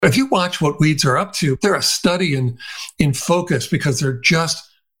If you watch what weeds are up to, they're a study in focus because they're just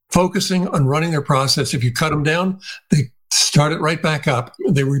focusing on running their process. If you cut them down, they start it right back up.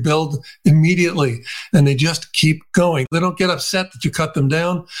 They rebuild immediately and they just keep going. They don't get upset that you cut them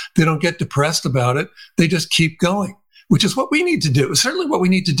down. They don't get depressed about it. They just keep going, which is what we need to do. It's certainly what we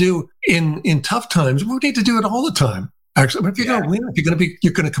need to do in tough times. We need to do it all the time. Actually, but if you're going to win, if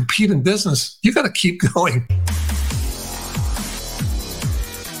you're going to compete in business, you got to keep going.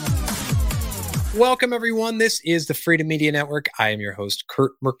 Welcome, everyone. This is the Freedom Media Network. I am your host,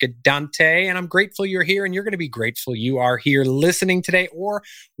 Kurt Mercadante, and I'm grateful you're here, and you're going to be grateful you are here listening today or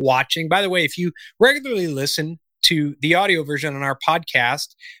watching. By the way, if you regularly listen to the audio version on our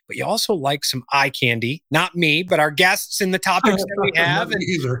podcast, but you also like some eye candy, not me, but our guests in the topics that we have, and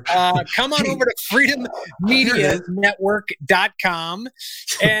come on over to freedommedianetwork.com.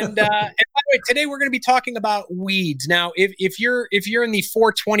 And by the way, today we're going to be talking about weeds. Now, if you're in the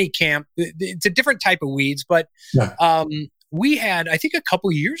 420 camp, it's a different type of weeds, but we had, I think a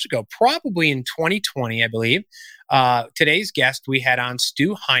couple years ago, probably in 2020, I believe, today's guest we had on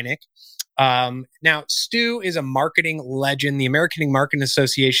Stu Heinecke. Now, Stu is a marketing legend. The American Marketing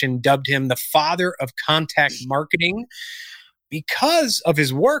Association dubbed him the father of contact marketing because of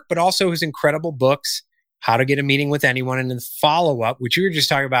his work, but also his incredible books, How to Get a Meeting with Anyone, and the follow-up, which you were just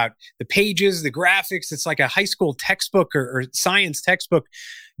talking about, the pages, the graphics. It's like a high school textbook or science textbook.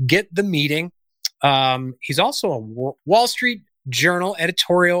 Get the Meeting. He's also a Wall Street Journal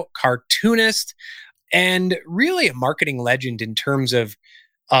editorial cartoonist and really a marketing legend in terms of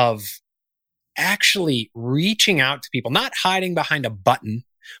actually reaching out to people, not hiding behind a button,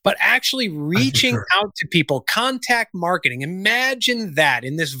 but actually reaching out to people. Contact marketing. Imagine that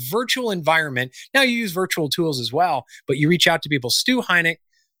in this virtual environment. Now you use virtual tools as well, but you reach out to people. Stu Heinecke,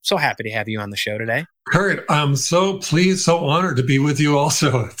 so happy to have you on the show today. Kurt, I'm so pleased, so honored to be with you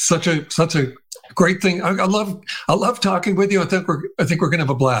also. It's such a great thing. I love talking with you. I think we're going to have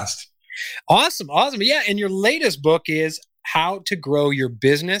a blast. Awesome. Yeah. And your latest book is How to Grow Your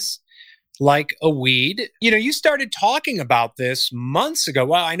Business Like a Weed. You started talking about this months ago.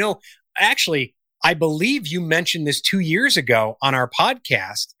 Well, I know, actually, I believe you mentioned this 2 years ago on our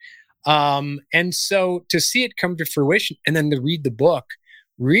podcast. And so to see it come to fruition and then to read the book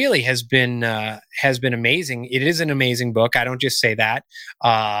really has been amazing. It is an amazing book. I don't just say that.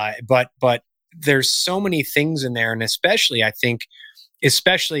 But there's so many things in there. And especially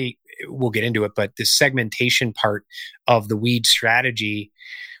we'll get into it, but the segmentation part of the weed strategy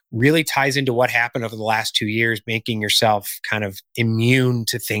really ties into what happened over the last 2 years, making yourself kind of immune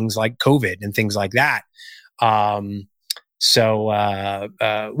to things like COVID and things like that. So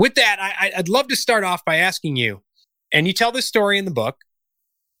with that, I'd love to start off by asking you, and you tell this story in the book,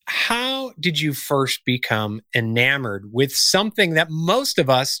 how did you first become enamored with something that most of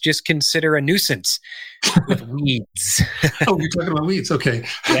us just consider a nuisance, with weeds? Oh, you're talking about weeds. Okay.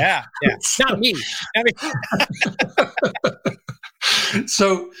 Yeah. Not me.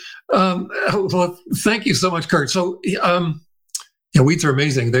 So, well, thank you so much, Kurt. So, weeds are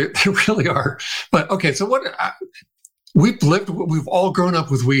amazing. They really are. But okay, so we've all grown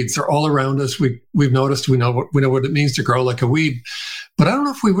up with weeds. They're all around us. We've noticed. We know what it means to grow like a weed. But I don't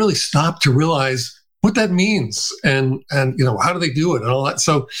know if we really stop to realize what that means and how do they do it and all that.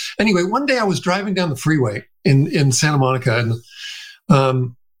 So anyway, one day I was driving down the freeway in Santa Monica,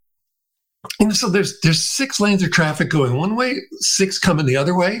 and so there's 6 lanes of traffic going one way, 6 coming the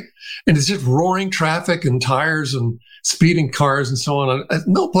other way, and it's just roaring traffic and tires and speeding cars and so on.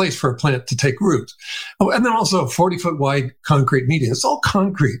 No place for a plant to take root. Oh, and then also a 40-foot wide concrete median. It's all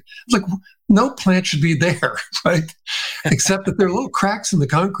concrete. It's like no plant should be there, right? Except that there are little cracks in the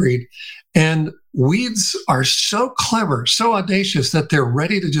concrete, and weeds are so clever, so audacious that they're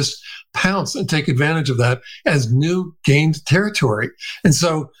ready to just pounce and take advantage of that as new gained territory. And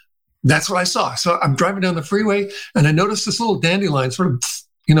so that's what I saw. So I'm driving down the freeway and I noticed this little dandelion sort of,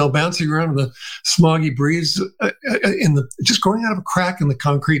 bouncing around in the smoggy breeze just growing out of a crack in the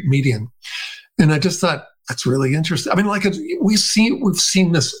concrete median. And I just thought, that's really interesting. I mean, we've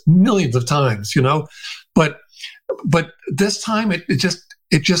seen this millions of times, but this time it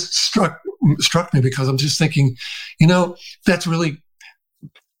just struck me because I'm just thinking, that's really,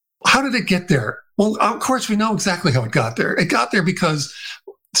 how did it get there? Well, of course we know exactly how it got there. It got there because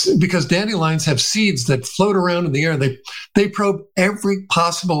dandelions have seeds that float around in the air. They probe every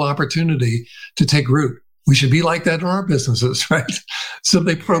possible opportunity to take root. We should be like that in our businesses, right? So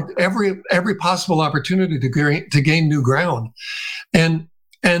they probe every possible opportunity to gain new ground. And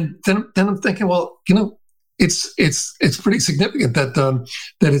then I'm thinking, well, it's pretty significant that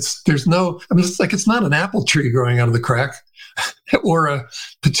it's not an apple tree growing out of the crack. or a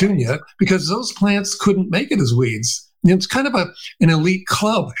petunia, because those plants couldn't make it as weeds. It's kind of an elite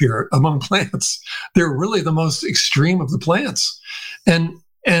club here among plants. They're really the most extreme of the plants. And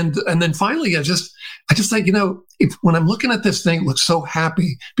then finally, I just think, when I'm looking at this thing, it looks so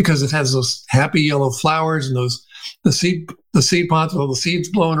happy because it has those happy yellow flowers and the seed pods with all the seeds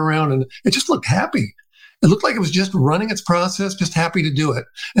blowing around, and it just looked happy. It looked like it was just running its process, just happy to do it.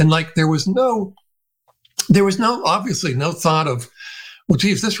 And like there was obviously no thought of, well,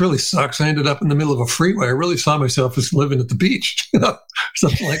 geez, this really sucks. I ended up in the middle of a freeway. I really saw myself as living at the beach,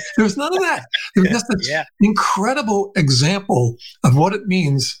 something like. There was none of that. There was just this incredible example of what it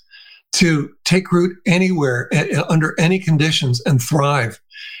means to take root anywhere, under any conditions, and thrive.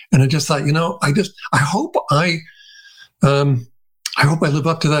 And I just thought, I hope I live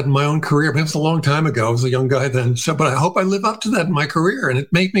up to that in my own career. I mean, it was a long time ago. I was a young guy then, but I hope I live up to that in my career. And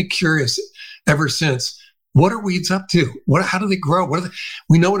it made me curious ever since. What are weeds up to? How do they grow?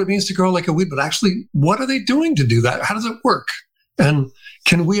 We know what it means to grow like a weed, but actually, what are they doing to do that? How does it work? And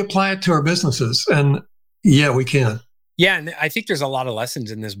can we apply it to our businesses? And yeah, we can. Yeah, and I think there's a lot of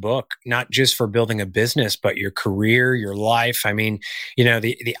lessons in this book, not just for building a business, but your career, your life. I mean,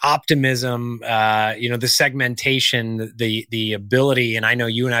 the optimism, the segmentation, the ability. And I know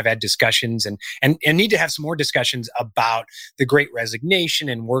you and I've had discussions and need to have some more discussions about the Great Resignation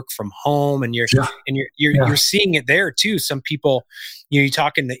and work from home. And you're seeing it there too. Some people, you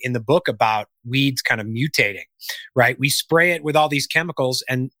talk in the book about weeds kind of mutating, right? We spray it with all these chemicals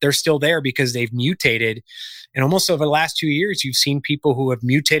and they're still there because they've mutated. And almost over the last 2 years, you've seen people who have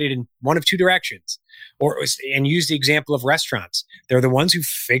mutated in one of two directions, and use the example of restaurants. They're the ones who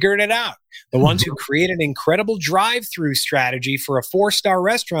figured it out, the ones who created an incredible drive-through strategy for a 4-star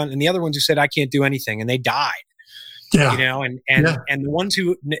restaurant, and the other ones who said, I can't do anything, and they died. Yeah. And the ones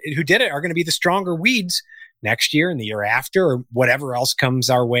who did it are going to be the stronger weeds next year and the year after, or whatever else comes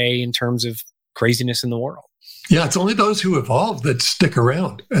our way in terms of craziness in the world. Yeah, it's only those who evolve that stick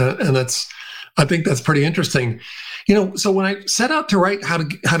around, and I think that's pretty interesting. So when I set out to write how to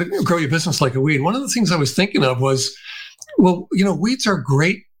grow your business like a weed, one of the things I was thinking of was, well, weeds are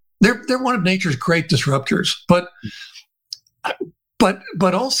great. They're one of nature's great disruptors, but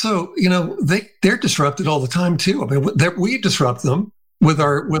also, they're disrupted all the time too. I mean, we disrupt them with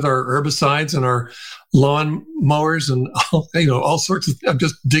our herbicides and our lawn mowers and all sorts of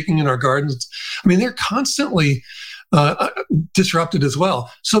just digging in our gardens. I mean, they're constantly disrupted as well.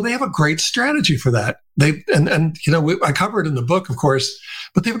 So they have a great strategy for that. I cover it in the book, of course,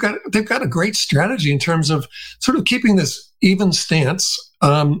 but they've got a great strategy in terms of sort of keeping this even stance,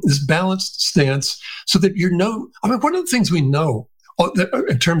 this balanced stance, so that one of the things we know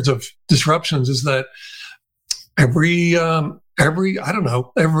in terms of disruptions is that it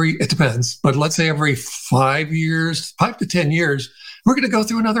depends, but let's say every 5 to 10 years, we're going to go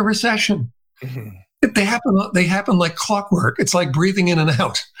through another recession. Mm-hmm. They happen like clockwork. It's like breathing in and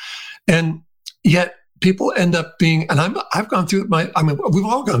out. And yet people end up being, and I've gone through it. We've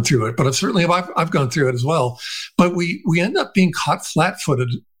all gone through it, but I've gone through it as well. But we end up being caught flat-footed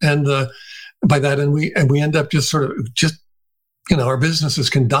and by that, and we end up our businesses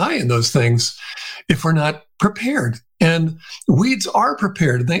can die in those things if we're not prepared. And weeds are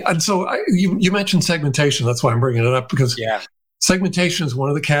prepared. You mentioned segmentation. That's why I'm bringing it up, because segmentation is one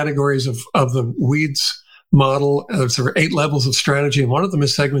of the categories of the weeds model. There are 8 levels of strategy, and one of them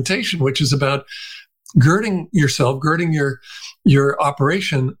is segmentation, which is about girding your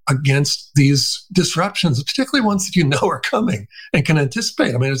operation against these disruptions, particularly ones that you know are coming and can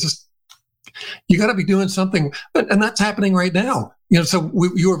anticipate. I mean, it's just, you got to be doing something, and that's happening right now. So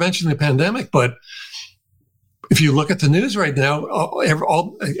you were mentioning the pandemic, but if you look at the news right now,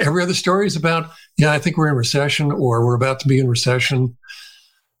 every other story is about, I think we're in recession, or we're about to be in recession.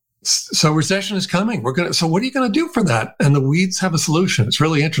 So recession is coming. So what are you going to do for that? And the weeds have a solution. It's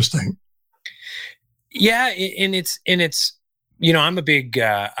really interesting. Yeah, and it's I'm a big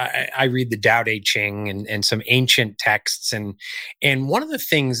I read the Tao Te Ching and some ancient texts, and one of the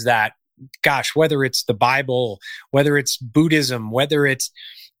things that, gosh, whether it's the Bible, whether it's Buddhism, whether it's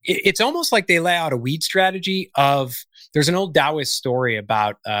almost like they lay out a weed strategy of, there's an old Taoist story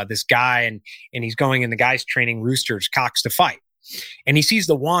about this guy and he's going, and the guy's training roosters, cocks, to fight. And he sees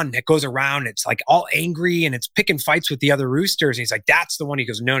the one that goes around, it's like all angry and it's picking fights with the other roosters. And he's like, that's the one. He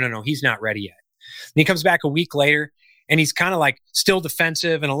goes, no, he's not ready yet. And he comes back a week later and he's kind of like still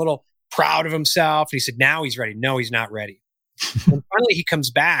defensive and a little proud of himself. And he said, now he's ready. No, he's not ready. And finally he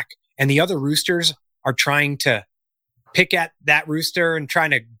comes back and the other roosters are trying to pick at that rooster and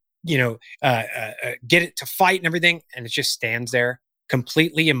trying to, get it to fight and everything. And it just stands there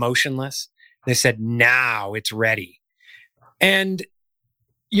completely emotionless. They said, now it's ready. And,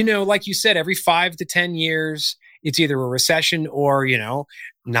 like you said, every 5 to 10 years, it's either a recession or,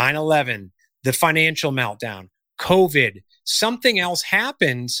 9/11, the financial meltdown, COVID, something else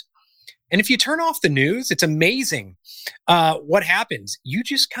happens. And if you turn off the news, it's amazing what happens. You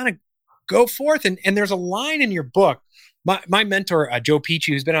just kind of go forth. And there's a line in your book. My mentor, Joe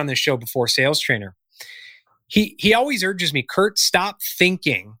Pichi, who's been on this show before, sales trainer, he always urges me, Kurt, stop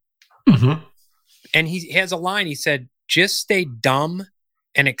thinking. Mm-hmm. And he has a line. He said, just stay dumb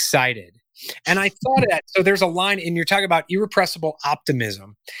and excited. And I thought of that. So there's a line, and you're talking about irrepressible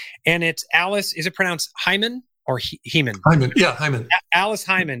optimism. And it's Alice, is it pronounced Hyman or Heman? Hyman, yeah, Hyman. Alice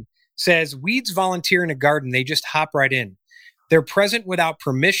Hyman says, weeds volunteer in a garden. They just hop right in. They're present without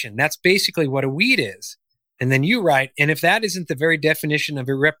permission. That's basically what a weed is. And then you write, and if that isn't the very definition of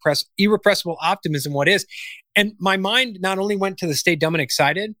irrepressible optimism, what is? And my mind not only went to the stay dumb and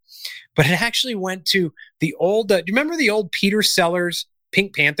excited, but it actually went to the old, do you remember the old Peter Sellers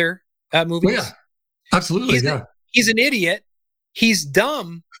Pink Panther movies? Oh, yeah, absolutely. He's an idiot. He's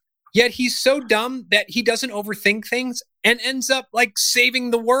dumb, yet he's so dumb that he doesn't overthink things and ends up like saving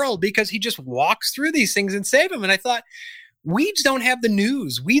the world because he just walks through these things and save them. And I thought, weeds don't have the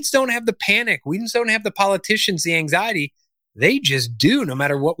news. Weeds don't have the panic. Weeds don't have the politicians, the anxiety. They just do, no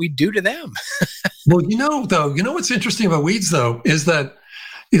matter what we do to them. Well, what's interesting about weeds, though, is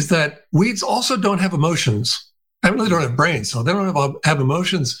that weeds also don't have emotions. I really don't have brains, so they don't have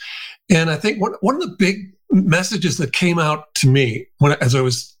emotions. And I think one of the big messages that came out to me as I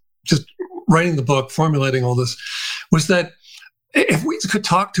was just writing the book, formulating all this, was that if weeds could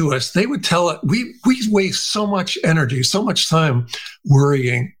talk to us, they would tell us we waste so much energy, so much time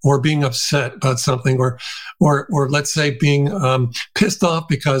worrying or being upset about something, or let's say being pissed off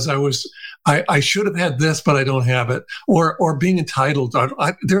because I should have had this, but I don't have it, or being entitled.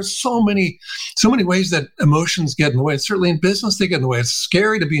 There's so many ways that emotions get in the way. And certainly in business, they get in the way. It's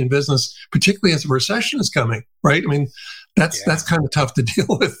scary to be in business, particularly as a recession is coming, right? I mean, that's kind of tough to deal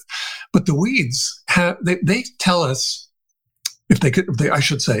with. But the weeds they tell us, if they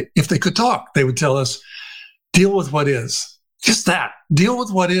could talk, they would tell us, deal with what is. Just that, deal with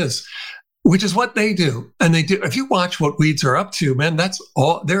what is, which is what they do. And they do. If you watch what weeds are up to, man, that's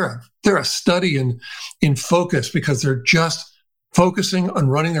all. They're a study in focus, because they're just focusing on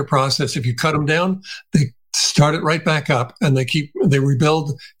running their process. If you cut them down, they start it right back up, and they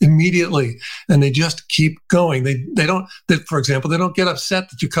rebuild immediately, and they just keep going. For example, they don't get upset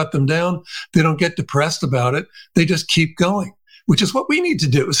that you cut them down. They don't get depressed about it. They just keep going, which is what we need to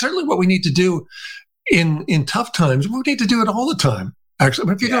do. Certainly what we need to do in tough times. We need to do it all the time.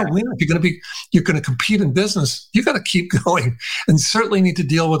 Actually, if you're going to win, if you're going to compete in business, you got to keep going, and certainly need to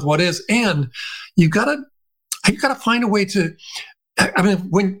deal with what is. And you got to find a way to. I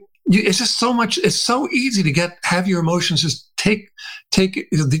mean, it's just so much. It's so easy to have your emotions just take. They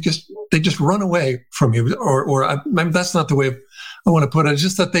just run away from you, or I mean, that's not the way I want to put it. It's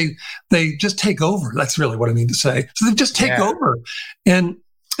just that they just take over. That's really what I mean to say. So they just take over, and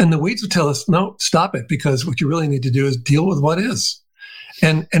the weeds would tell us, no, stop it, because what you really need to do is deal with what is.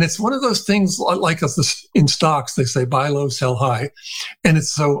 And it's one of those things like in stocks, they say buy low, sell high. And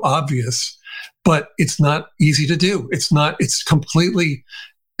it's so obvious, but it's not easy to do.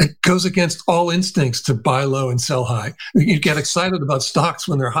 It goes against all instincts to buy low and sell high. You get excited about stocks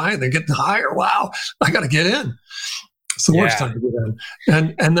when they're high, they get higher. Wow, I got to get in. It's the worst time to get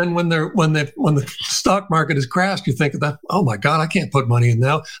in. And then when the stock market has crashed, you think that, oh my God, I can't put money in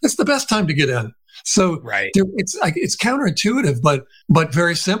now. It's the best time to get in. So it's counterintuitive, but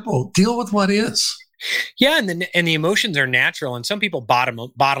very simple. Deal with what is. Yeah, and the emotions are natural, and some people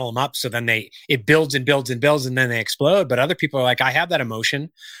bottle them up, so then it builds and builds and builds, and then they explode. But other people are like, I have that emotion,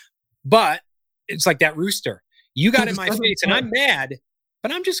 but it's like that rooster. You got in my face, and I'm mad,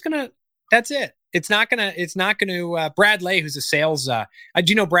 but I'm just gonna. That's it. It's not gonna. Brad Lay, who's a sales. Do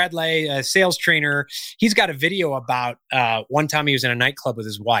you know Brad Lay, a sales trainer? He's got a video about one time he was in a nightclub with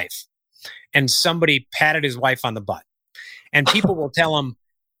his wife, and somebody patted his wife on the butt, and people will tell him,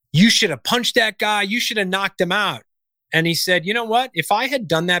 you should have punched that guy. You should have knocked him out. And he said, you know what? If I had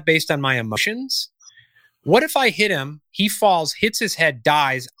done that based on my emotions, what if I hit him? He falls, hits his head,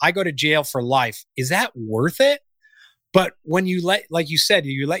 dies. I go to jail for life. Is that worth it? But when like you said,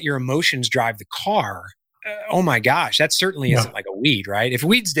 you let your emotions drive the car. Oh my gosh, that certainly isn't like a weed, right? If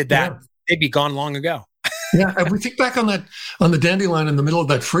weeds did that, they'd be gone long ago. Yeah. If we think back on the dandelion in the middle of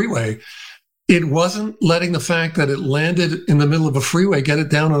that freeway, it wasn't letting the fact that it landed in the middle of a freeway get it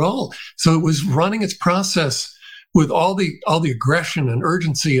down at all. So it was running its process with all the aggression and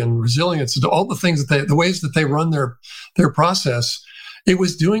urgency and resilience, all the things the ways that they run their process. It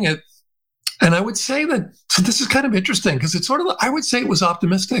was doing it And I would say that, so this is kind of interesting because it's sort of, I would say it was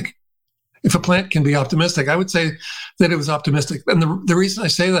optimistic. If a plant can be optimistic, I would say that it was optimistic. And the reason I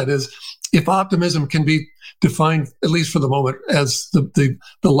say that is if optimism can be defined, at least for the moment, as the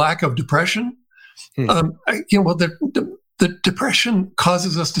lack of depression, the depression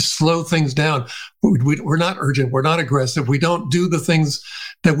causes us to slow things down. We're not urgent. We're not aggressive. We don't do the things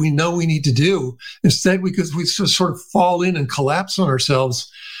that we know we need to do. Instead, because we just sort of fall in and collapse on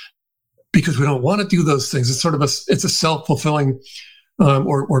ourselves because we don't want to do those things. It's sort of it's a self-fulfilling,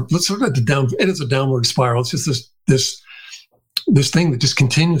 or let's sort of it is a downward spiral. It's just this thing that just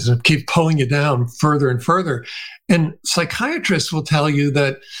continues and keeps pulling you down further and further. And psychiatrists will tell you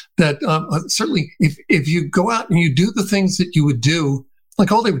that certainly if you go out and you do the things that you would do,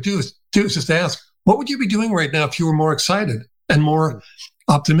 like all they would do is just ask, what would you be doing right now if you were more excited and more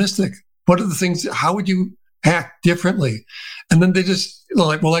optimistic? What are the things? How would you act differently? And then they just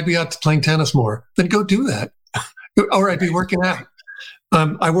like, well, I'd be out playing tennis more. Then go do that, or I'd be working out.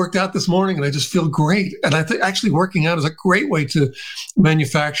 I worked out this morning and I just feel great. And I think actually working out is a great way to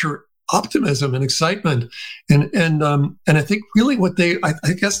manufacture optimism and excitement. And I think really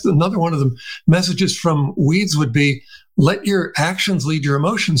I guess another one of the messages from weeds would be, let your actions lead your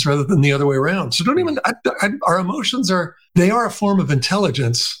emotions rather than the other way around. So don't even, our emotions are a form of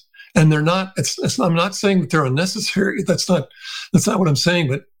intelligence, and they're not, I'm not saying that they're unnecessary. That's not what I'm saying,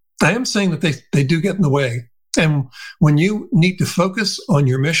 but I am saying that they do get in the way. And when you need to focus on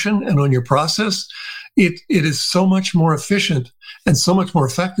your mission and on your process, it is so much more efficient and so much more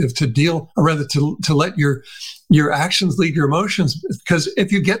effective to let your actions lead your emotions. Because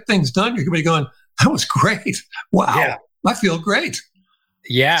if you get things done, you're going to be going, that was great. Wow. Yeah. I feel great.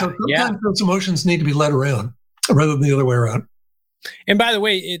 Yeah. So sometimes those emotions need to be led around rather than the other way around. And by the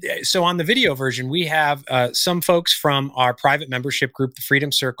way, so on the video version, we have some folks from our private membership group, the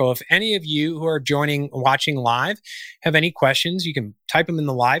Freedom Circle. If any of you who are watching live have any questions, you can type them in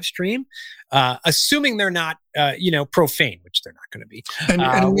the live stream, assuming they're not, profane, which they're not going to be. And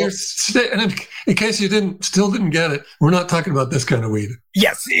in case you still didn't get it, we're not talking about this kind of weed.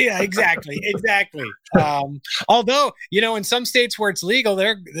 Yes, yeah, exactly. Although, in some states where it's legal,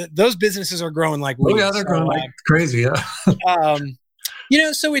 those businesses are growing like weed. Oh yeah, they're growing like crazy. Yeah.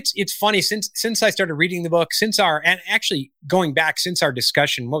 So it's funny since I started reading the book, since our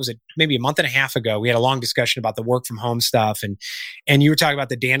discussion, what was it? Maybe a month and a half ago, we had a long discussion about the work from home stuff, and you were talking about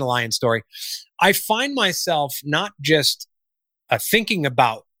the dandelion story. I find myself not just thinking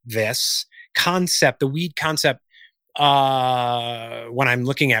about this concept, the weed concept, when I'm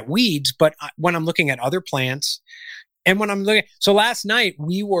looking at weeds, but when I'm looking at other plants, and when I'm looking. So last night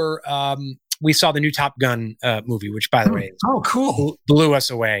we saw the new Top Gun movie, which, by the way, cool, blew us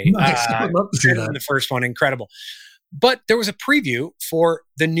away. Nice. I would love to see that. The first one, incredible. But there was a preview for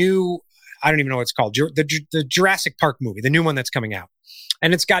the new, I don't even know what it's called, the Jurassic Park movie, the new one that's coming out.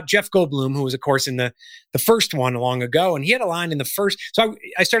 And it's got Jeff Goldblum, who was, of course, in the first one long ago. And he had a line in the first. So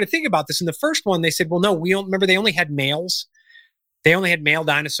I started thinking about this. In the first one, they said, well, no, we don't remember. They only had males. They only had male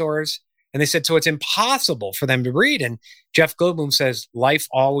dinosaurs. And they said, so it's impossible for them to breed. And Jeff Goldblum says, life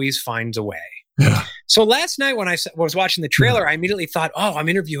always finds a way. Yeah. So last night when I was watching the trailer, I immediately thought, I'm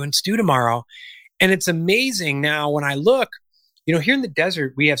interviewing Stu tomorrow. And it's amazing now when I look, here in the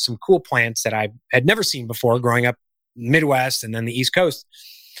desert, we have some cool plants that I had never seen before growing up in the Midwest and then the East Coast.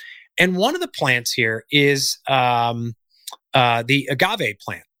 And one of the plants here is the agave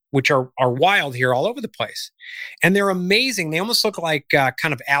plant, which are wild here all over the place. And they're amazing. They almost look like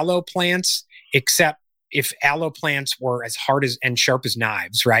kind of aloe plants, except if aloe plants were as hard and sharp as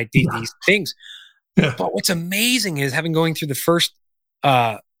knives, right? These things. Yeah. But what's amazing is going through the first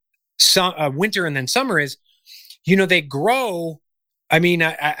winter and then summer is, they grow. I mean,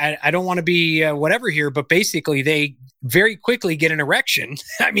 I don't want to be whatever here, but basically they very quickly get an erection.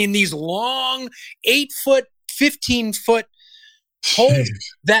 I mean, these long 8-foot, 15-foot holes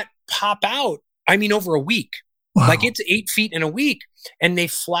that pop out, over a week. Wow. Like it's 8 feet in a week, and they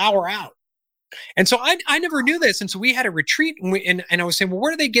flower out. And so I never knew this. And so we had a retreat, and I was saying, well,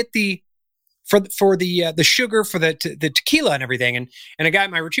 where do they get the sugar for the tequila and everything? And a guy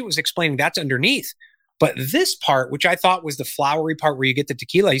at my retreat was explaining that's underneath. But this part, which I thought was the flowery part where you get the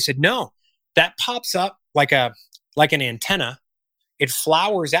tequila, he said, no, that pops up like an antenna. It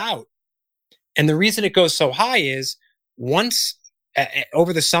flowers out. And the reason it goes so high is once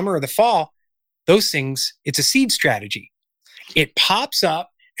over the summer or the fall, those things, it's a seed strategy. It pops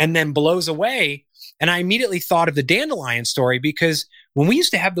up and then blows away. And I immediately thought of the dandelion story, because when we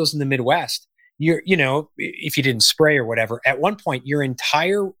used to have those in the Midwest, if you didn't spray or whatever, at one point your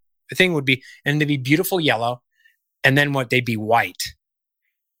entire thing would be, and they'd be beautiful yellow, and then they'd be white.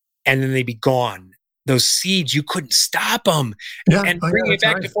 and then they'd be gone. Those seeds, you couldn't stop them. Yeah. And bringing it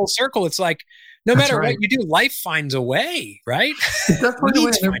back to full circle, it's like, no matter what you do, life finds a way, right? They're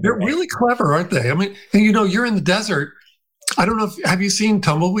really clever, aren't they? I mean, and you're in the desert. I don't know have you seen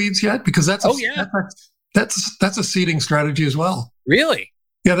tumbleweeds yet? Because that's that's a seeding strategy as well. Really?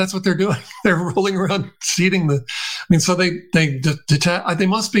 Yeah, that's what they're doing. They're rolling around seeding so they detach. They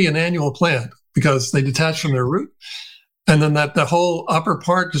must be an annual plant because they detach from their root, and then the whole upper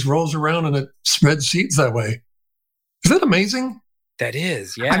part just rolls around and it spreads seeds that way. Is that amazing? That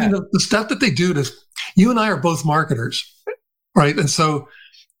is, yeah. I mean, the stuff that they do you and I are both marketers, right? And so,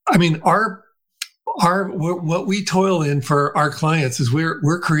 I mean, what we toil in for our clients is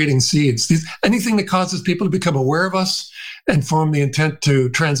we're creating seeds. Anything that causes people to become aware of us and form the intent to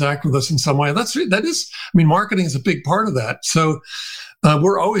transact with us in some way. Marketing is a big part of that. So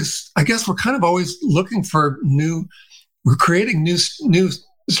we're kind of always looking for we're creating new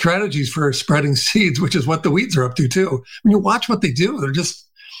strategies for spreading seeds, which is what the weeds are up to too. When you watch what they do,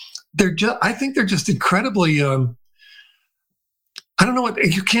 I think they're just incredibly, I don't know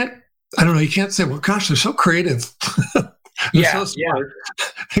you can't say, well, gosh, they're so creative. They're so smart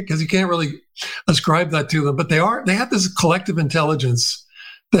because you can't really ascribe that to them, but they have this collective intelligence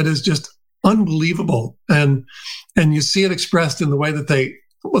that is just unbelievable. And you see it expressed in the way that their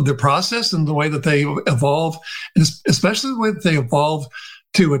process and the way that they evolve, and especially the way that they evolve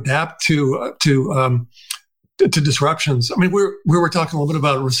to adapt to disruptions. I mean, we were talking a little bit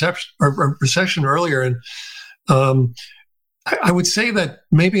about recession earlier, and I would say that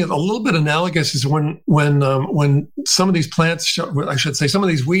maybe a little bit analogous is when some of these plants, some of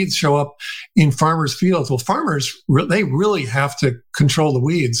these weeds show up in farmers' fields. Well, farmers, they really have to control the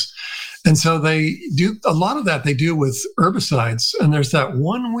weeds. And so they do a lot of that they do with herbicides. And there's that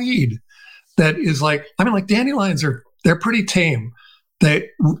one weed that is like dandelions they're pretty tame.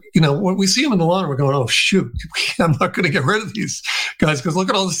 When we see them in the lawn, we're going, oh, shoot, I'm not going to get rid of these guys because look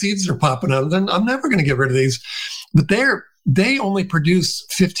at all the seeds that are popping out. Then I'm never going to get rid of these. But they only produce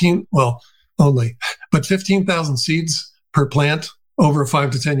 15,000 seeds per plant over a 5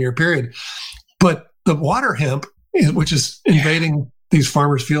 to 10 year period. But the water hemp, which is invading these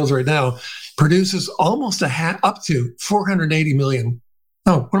farmers' fields right now, produces almost up to 480 million.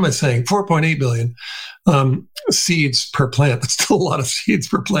 Oh, what am I saying? 4.8 billion seeds per plant. That's still a lot of seeds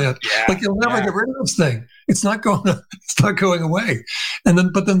per plant. Yeah, you'll never get rid of this thing. It's not going away.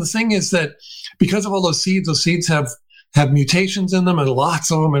 But then the thing is that because of all those seeds have mutations in them, and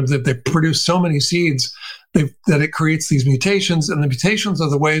lots of them, and they produce so many seeds that it creates these mutations. And the mutations are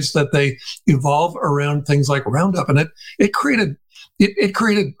the ways that they evolve around things like Roundup. And it created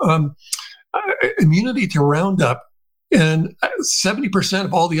immunity to Roundup and 70%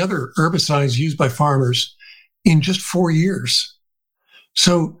 of all the other herbicides used by farmers in just 4 years.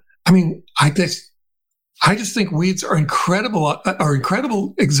 So, I mean, I just think weeds are incredible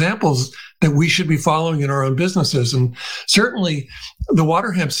examples that we should be following in our own businesses. And certainly the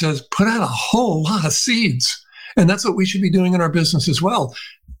water hemp says, put out a whole lot of seeds. And that's what we should be doing in our business as well.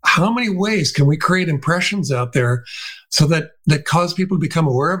 How many ways can we create impressions out there so that cause people to become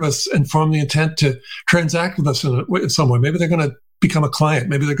aware of us and form the intent to transact with us in some way? Maybe they're going to become a client.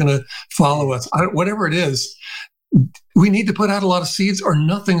 Maybe they're going to follow us. Whatever it is, we need to put out a lot of seeds or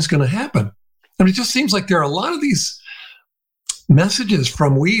nothing's going to happen. I mean, it just seems like there are a lot of these messages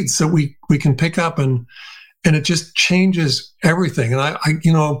from weeds that we can pick up, and it just changes everything. And I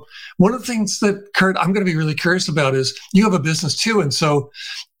one of the things that, Kurt, I'm going to be really curious about is you have a business too. And so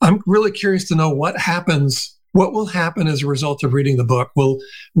I'm really curious to know what will happen as a result of reading the book. Will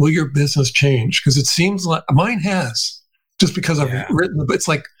your business change? Because it seems like mine has, just because I've written the book.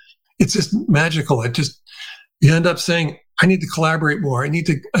 It's just magical. You end up saying, I need to collaborate more. I need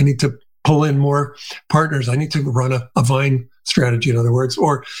to pull in more partners. I need to run a vine strategy, in other words,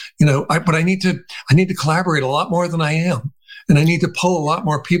 or, but I need to collaborate a lot more than I am. And I need to pull a lot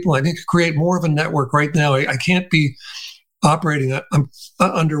more people. I need to create more of a network right now. I can't be operating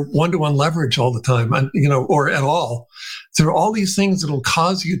under one-to-one leverage all the time, or at all. There are all these things that will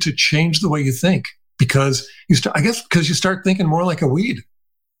cause you to change the way you think because you start thinking more like a weed.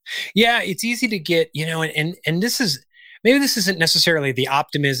 Yeah, it's easy to get, and this isn't necessarily the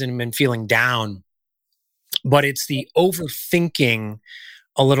optimism and feeling down, but it's the overthinking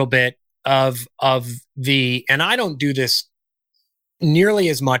a little bit of and I don't do this nearly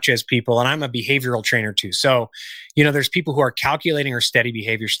as much as people, and I'm a behavioral trainer too. So, there's people who are calculating or steady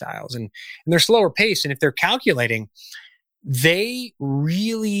behavior styles and they're slower paced. And if they're calculating, they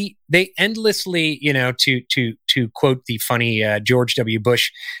endlessly, to quote the funny George W.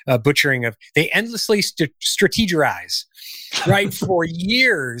 Bush butchering of, they endlessly strategize, right, for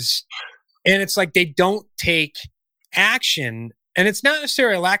years. And it's like they don't take action. And it's not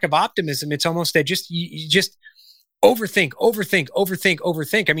necessarily a lack of optimism. It's almost that you just overthink.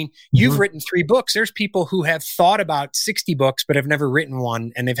 I mean, you've written 3 books. There's people who have thought about 60 books, but have never written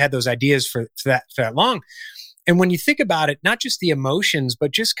one. And they've had those ideas for that long. And when you think about it, not just the emotions,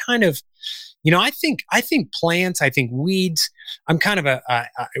 but just kind of, I think plants, I think weeds. I'm kind of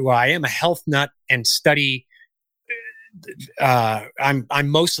I am a health nut and study. I'm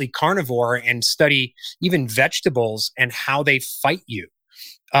mostly carnivore and study even vegetables and how they fight you.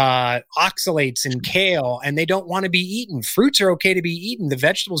 Oxalates and kale, and they don't want to be eaten. Fruits are okay to be eaten. The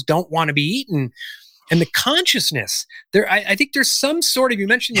vegetables don't want to be eaten. And the consciousness there, I think there's some sort of, you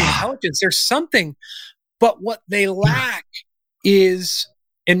mentioned the intelligence, there's something. But what they lack is,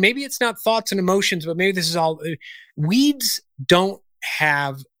 and maybe it's not thoughts and emotions, but maybe this is all, weeds don't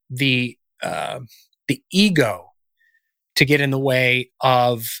have the ego to get in the way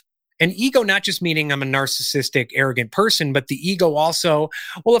of, an ego not just meaning I'm a narcissistic, arrogant person, but the ego also,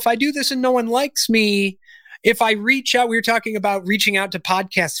 well, if I do this and no one likes me, if I reach out, we were talking about reaching out to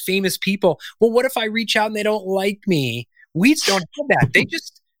podcast famous people. Well, what if I reach out and they don't like me? Weeds don't have that. They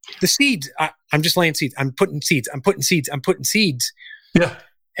just, the seeds, I'm just laying seeds. I'm putting seeds. Yeah.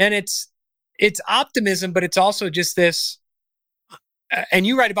 And it's optimism, but it's also just this, and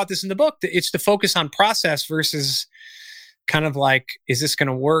you write about this in the book, that it's the focus on process versus kind of like, is this going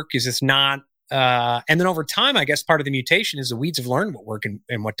to work? Is this not? And then over time, I guess part of the mutation is the weeds have learned what works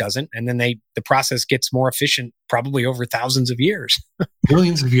and what doesn't. And then the process gets more efficient, probably over thousands of years.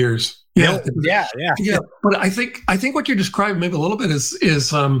 Millions of years. Yeah. Yeah. But I think what you're describing maybe a little bit is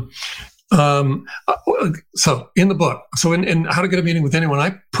so in the book, so in How to Get a Meeting with Anyone,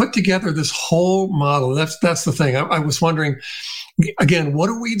 I put together this whole model. That's the thing. I was wondering, again, what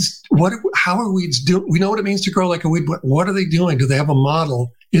are weeds? How are weeds doing? We know what it means to grow like a weed, but what are they doing? Do they have a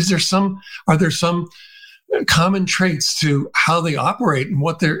model? Are there some common traits to how they operate and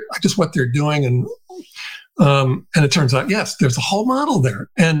what they're doing? And it turns out, yes, there's a whole model there.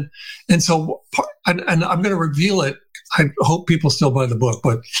 And so, and I'm going to reveal it. I hope people still buy the book,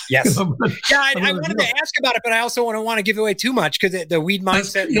 but yes. I wanted to ask about it, but I also don't want to give away too much because the weed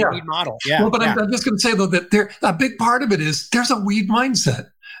mindset and the weed model. Yeah. Well, but I'm just going to say though, that a big part of it is there's a weed mindset,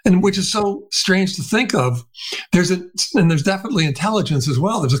 and which is so strange to think of. There's definitely intelligence as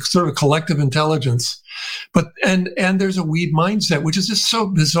well. There's a sort of collective intelligence, but and there's a weed mindset, which is just so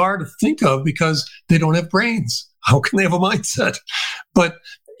bizarre to think of because they don't have brains. How can they have a mindset? But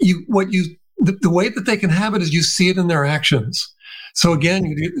the way that they can have it is you see it in their actions. So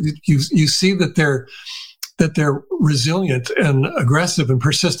again, you see that they're resilient and aggressive and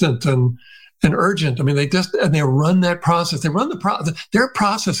persistent and urgent. I mean, they run that process. They run the process. Their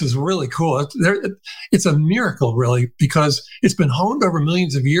process is really cool. It's a miracle, really, because it's been honed over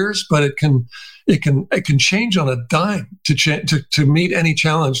millions of years, but it can change on a dime to meet any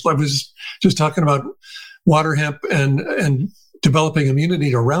challenge. I was just talking about water hemp and developing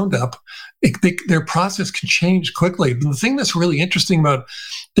immunity to Roundup. Their process can change quickly. But the thing that's really interesting about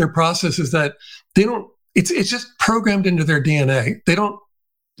their process is that they don't. It's just programmed into their DNA.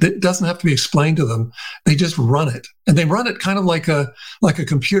 It doesn't have to be explained to them. They just run it, and they run it kind of like a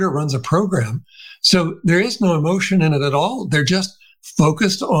computer runs a program. So there is no emotion in it at all. They're just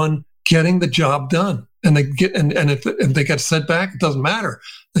focused on getting the job done, and they get and if they get set back, it doesn't matter.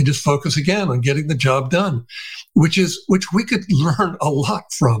 They just focus again on getting the job done, which we could learn a lot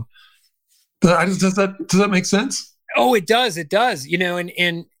from. Does that make sense? Oh, it does. It does. You're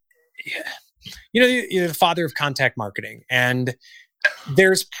the father of contact marketing, and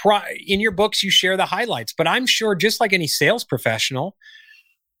there's in your books you share the highlights, but I'm sure just like any sales professional,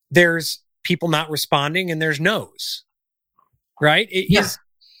 there's people not responding and there's no's, right?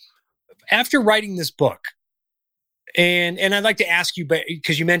 After writing this book, and I'd like to ask you,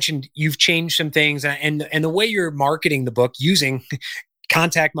 because you mentioned you've changed some things and the way you're marketing the book using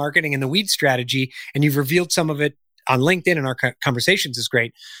contact marketing and the weed strategy, and you've revealed some of it on LinkedIn and our conversations is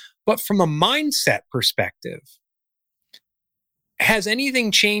great. But from a mindset perspective, has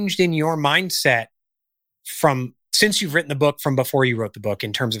anything changed in your mindset since you've written the book from before you wrote the book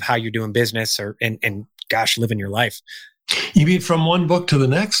in terms of how you're doing business and living your life? You mean from one book to the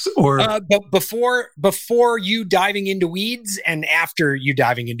next, or but before you diving into weeds and after you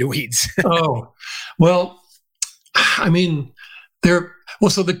diving into weeds? Oh, well, I mean,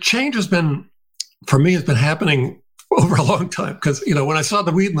 so the change has been happening over a long time. Because, when I saw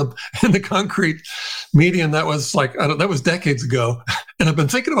the weed in the concrete median, that was that was decades ago. And I've been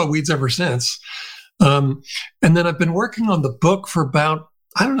thinking about weeds ever since. And then I've been working on the book for about,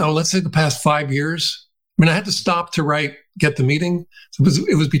 I don't know, let's say the past 5 years. I mean, I had to stop to Get the Meeting. So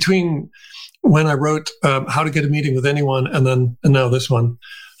it was between when I wrote How to Get a Meeting with Anyone and now this one.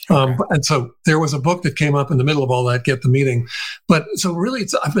 Okay. And so there was a book that came up in the middle of all that, Get the Meeting. But so really,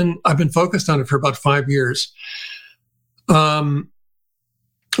 I've been focused on it for about 5 years.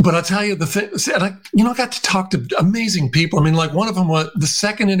 But I'll tell you the thing, and I got to talk to amazing people. I mean, like one of them was the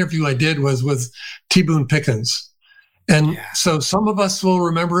second interview I did was with T. Boone Pickens. And so some of us will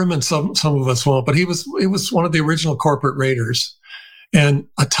remember him and some of us won't, but he was one of the original corporate raiders and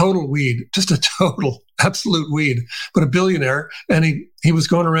a total weed, just a total absolute weed, but a billionaire. And he was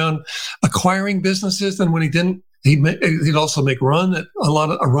going around acquiring businesses. And when he didn't, he'd also make a run at a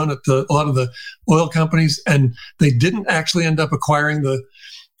lot of the oil companies. And they didn't actually end up acquiring the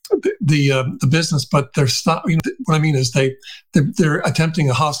business, but they're stop. What I mean is they're attempting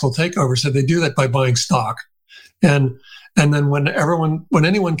a hostile takeover. So they do that by buying stock. And then when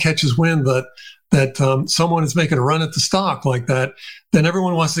anyone catches wind that someone is making a run at the stock like that, then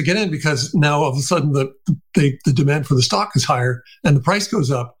everyone wants to get in because now all of a sudden the demand for the stock is higher and the price goes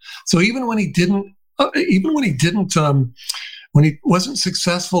up. So even when he wasn't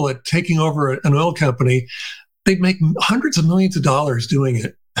successful at taking over an oil company, they'd make hundreds of millions of dollars doing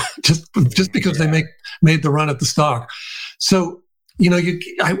it just because they made the run at the stock. So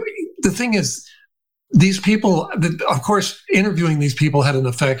the thing is, these people, of course, interviewing these people had an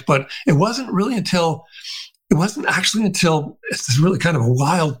effect, but it wasn't actually until it's really kind of a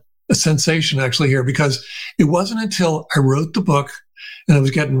wild sensation actually here, because it wasn't until I wrote the book and I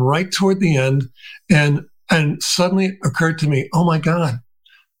was getting right toward the end and suddenly it occurred to me, oh my God,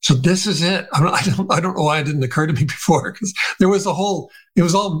 so this is it. I don't know why it didn't occur to me before, because it was all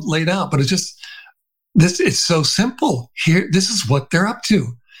laid out, but it's so simple here. This is what they're up to.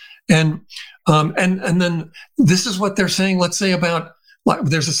 And then this is what they're saying, let's say about,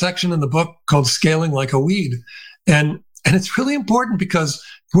 there's a section in the book called Scaling Like a Weed. And it's really important because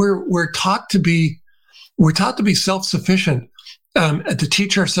we're taught to be self-sufficient, to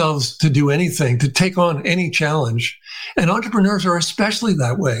teach ourselves to do anything, to take on any challenge. And entrepreneurs are especially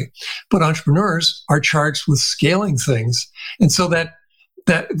that way. But entrepreneurs are charged with scaling things. And so that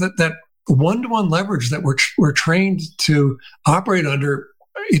one-to-one leverage that we're trained to operate under,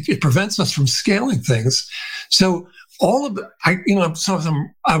 it prevents us from scaling things. So all of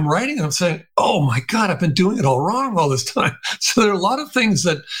I'm writing and I'm saying, oh my God, I've been doing it all wrong all this time. So there are a lot of things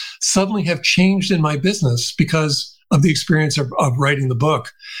that suddenly have changed in my business because of the experience of writing the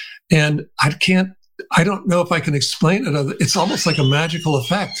book. And I don't know if I can explain it. It's almost like a magical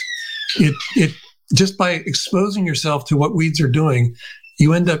effect. It just by exposing yourself to what weeds are doing,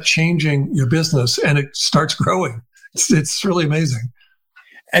 you end up changing your business and it starts growing. It's really amazing.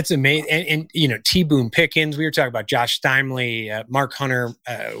 That's amazing. And T. Boone Pickens, we were talking about Josh Steinley, Mark Hunter,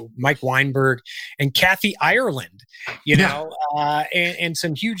 Mike Weinberg, and Kathy Ireland, and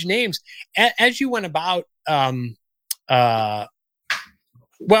some huge names. As you went about, I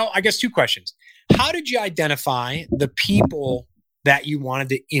guess two questions. How did you identify the people that you wanted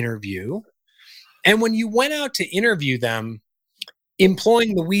to interview? And when you went out to interview them,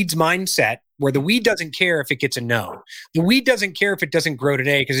 employing the weeds mindset, where the weed doesn't care if it gets a no. The weed doesn't care if it doesn't grow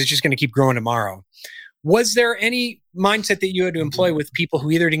today because it's just going to keep growing tomorrow. Was there any mindset that you had to employ with people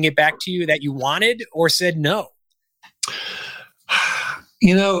who either didn't get back to you that you wanted or said no?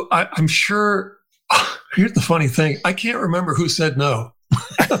 I'm sure. Here's the funny thing. I can't remember who said no.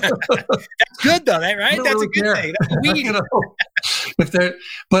 That's good though, right? That's really a good thing. That's a weed.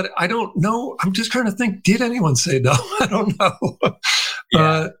 But I don't know. I'm just trying to think. Did anyone say no? I don't know.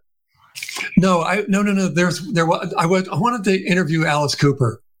 Yeah. No. I wanted to interview Alice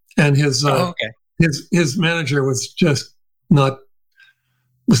Cooper, and his manager was just not.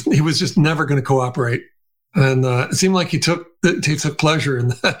 He was just never going to cooperate, and it seemed like he took pleasure in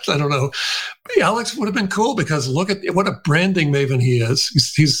that. I don't know. Alex would have been cool because look at what a branding maven he is.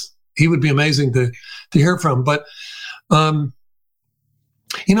 He would be amazing to hear from, but.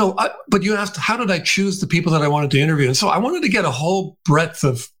 But you asked, how did I choose the people that I wanted to interview? And so I wanted to get a whole breadth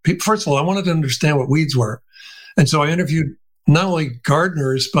of people. First of all, I wanted to understand what weeds were. And so I interviewed not only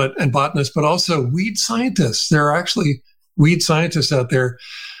gardeners and botanists, but also weed scientists. There are actually weed scientists out there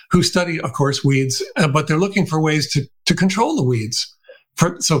who study, of course, weeds, but they're looking for ways to control the weeds.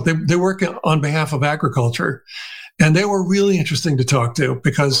 So they work on behalf of agriculture. And they were really interesting to talk to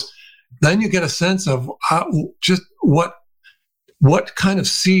because then you get a sense of what kind of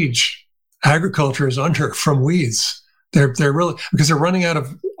siege agriculture is under from weeds. They're really, because they're running out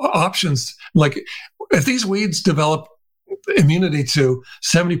of options. Like if these weeds develop immunity to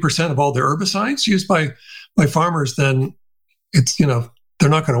 70% of all the herbicides used by farmers, then it's, they're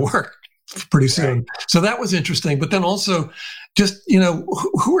not going to work pretty soon. Right. So that was interesting. But then also just,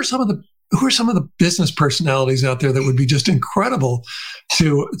 who are some of the business personalities out there that would be just incredible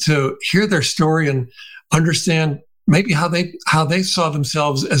to hear their story and understand maybe how they saw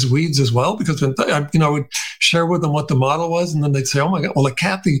themselves as weeds as well? Because I would share with them what the model was, and then they'd say, "Oh my God, well, like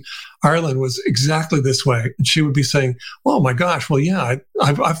Kathy Ireland was exactly this way," and she would be saying, "Oh my gosh, well, yeah,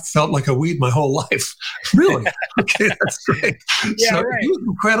 I've felt like a weed my whole life." Really? Okay, that's great. Yeah, so right. It was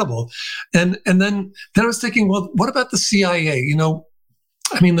incredible. And then I was thinking, well, what about the CIA?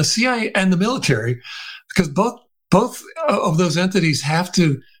 The CIA and the military, because both of those entities have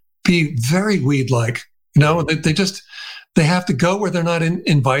to be very weed-like. They have to go where they're not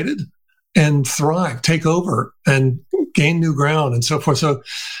invited and thrive, take over, and gain new ground, and so forth.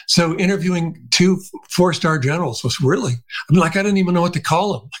 So interviewing 2 4-star generals was really, I didn't even know what to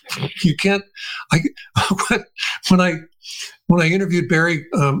call them. You can't. When I interviewed Barry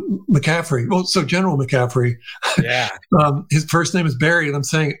McCaffrey, so General McCaffrey, yeah, his first name is Barry, and I'm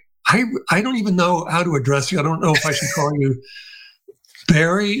saying, I don't even know how to address you. I don't know if I should call you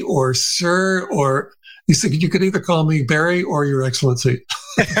Barry or Sir, or he said, you could either call me Barry or Your Excellency.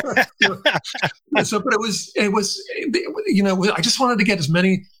 But it was, I just wanted to get as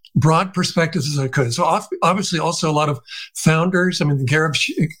many broad perspectives as I could. So obviously also a lot of founders. Gareb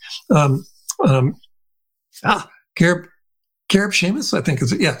Shamus, I think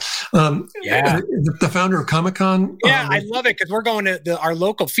is it? Yeah. The founder of Comic-Con. Yeah, I love it because we're going to our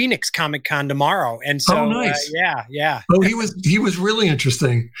local Phoenix Comic-Con tomorrow. And so, nice. Yeah. Oh, he was really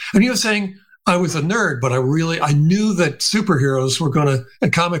interesting. And he was saying, I was a nerd, but I knew that superheroes were going to,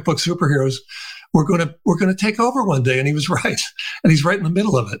 and comic book superheroes were going to take over one day. And he was right. And he's right in the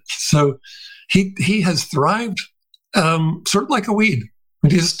middle of it. So he has thrived sort of like a weed. He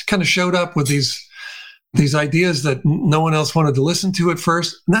just kind of showed up with these ideas that no one else wanted to listen to at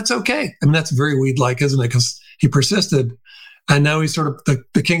first. And that's okay. That's very weed-like, isn't it? Because he persisted. And now he's sort of the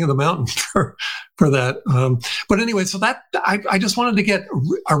king of the mountain for that. But anyway, so that I just wanted to get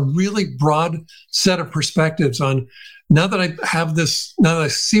a really broad set of perspectives on, now that I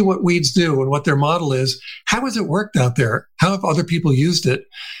see what weeds do and what their model is, how has it worked out there? How have other people used it?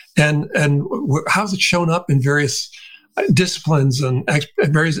 And how's it shown up in various disciplines and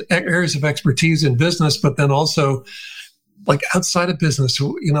various areas of expertise in business, but then also like outside of business?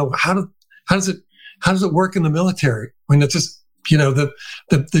 How does it work in the military? It's just, the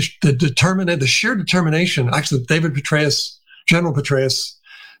sheer determination. Actually, General Petraeus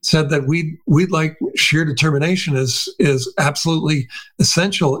said that we'd like sheer determination is absolutely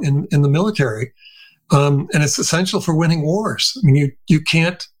essential in the military. And it's essential for winning wars. You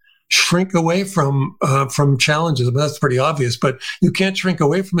can't shrink away from challenges. That's pretty obvious, but you can't shrink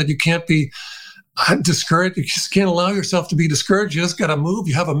away from it. You can't be discouraged. You just can't allow yourself to be discouraged. You just got to move.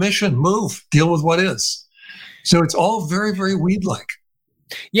 You have a mission, move, deal with what is. So it's all very, very weed-like.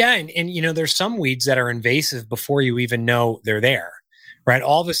 Yeah. And there's some weeds that are invasive before you even know they're there, right?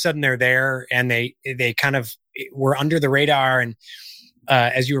 All of a sudden they're there and they kind of were under the radar. And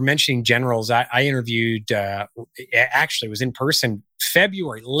as you were mentioning generals, I interviewed, actually was in person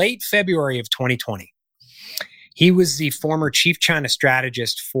late February of 2020. He was the former chief China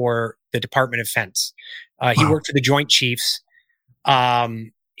strategist for the Department of Defense. He worked for the Joint Chiefs.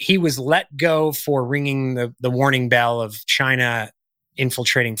 He was let go for ringing the warning bell of China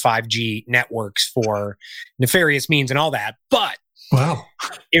infiltrating 5G networks for nefarious means and all that. But wow,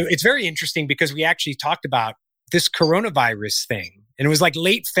 it's very interesting because we actually talked about this coronavirus thing, and it was like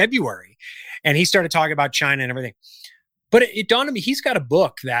late February, and he started talking about China and everything. But it dawned on me, he's got a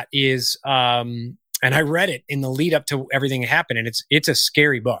book that is, and I read it in the lead up to everything that happened, and it's a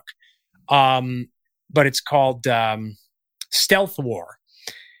scary book. But it's called Stealth War: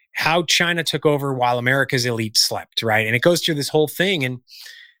 How China Took Over While America's Elite Slept, right? And it goes through this whole thing. And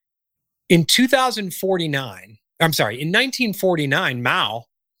in 1949, Mao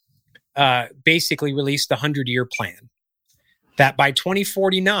basically released the 100-year plan that by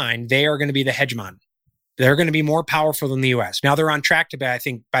 2049, they are going to be the hegemon. They're going to be more powerful than the US. Now they're on track to be, I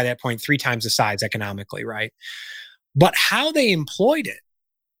think, by that point, 3 times the size economically, right? But how they employed it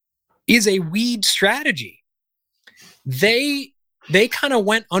is a weed strategy. They kind of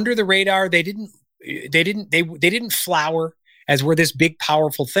went under the radar. They didn't flower as we're this big,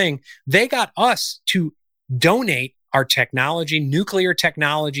 powerful thing. They got us to donate our technology, nuclear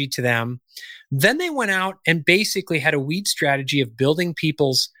technology, to them. Then they went out and basically had a weed strategy of building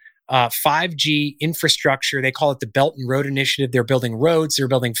people's 5G infrastructure. They call it the Belt and Road Initiative. They're building roads, they're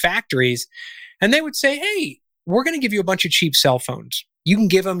building factories. And they would say, hey, we're going to give you a bunch of cheap cell phones. You can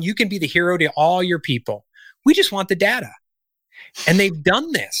give them, you can be the hero to all your people. We just want the data. And they've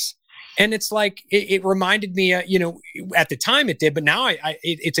done this. And it's like, it reminded me, at the time it did, but now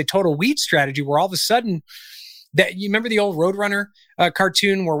it's a total weed strategy where all of a sudden, that you remember the old Roadrunner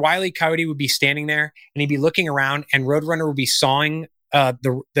cartoon where Wile E. Coyote would be standing there and he'd be looking around and Roadrunner would be sawing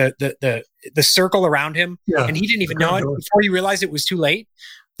the circle around him, and he didn't even know it before he realized it was too late.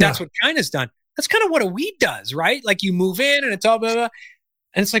 That's what China's done. That's kind of what a weed does, right? Like you move in and it's all blah, blah,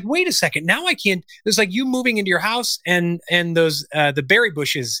 and it's like, wait a second, now I can't. It's like you moving into your house and those the berry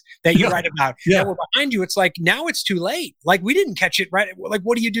bushes that you write about that were behind you. It's like now it's too late. Like we didn't catch it right. Like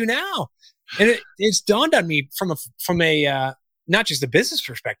what do you do now? And it's dawned on me from a not just a business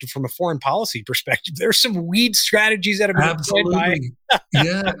perspective, from a foreign policy perspective. There's some weed strategies that have been employed by.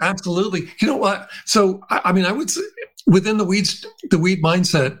 Yeah, absolutely. You know what? So I mean, I would say within the weed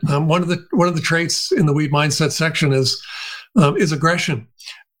mindset, one of the traits in the weed mindset section is aggression,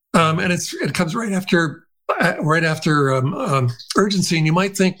 and it comes right after urgency. And you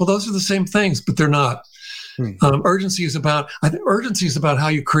might think, well, those are the same things, but they're not. Urgency is about how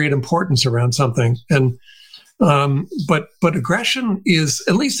you create importance around something, and but aggression is,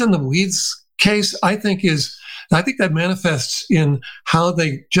 at least in the weeds case, I think that manifests in how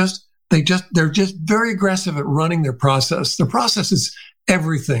they're just very aggressive at running their process. Their process is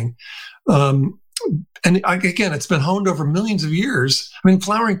everything. And again, it's been honed over millions of years. I mean,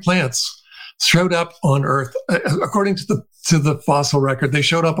 flowering plants showed up on Earth, according to the fossil record. They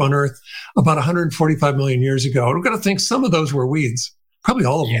showed up on Earth about 145 million years ago. We're going to think some of those were weeds. Probably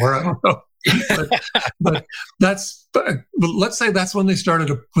all of them were. I don't know. but let's say that's when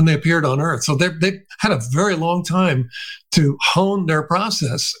they appeared on Earth. So they had a very long time to hone their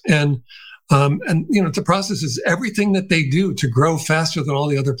process, and the process is everything that they do to grow faster than all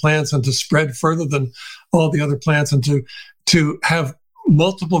the other plants and to spread further than all the other plants, and to have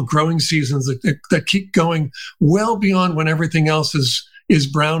multiple growing seasons that keep going well beyond when everything else is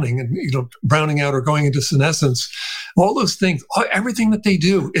browning and browning out or going into senescence. All those things, everything that they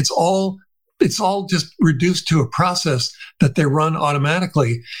do, it's all just reduced to a process that they run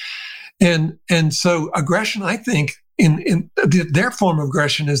automatically. And so aggression, I think, in their form of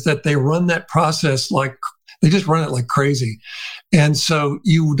aggression is that they run that process they just run it like crazy. And so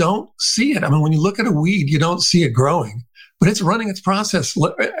you don't see it. I mean, when you look at a weed, you don't see it growing, but it's running its process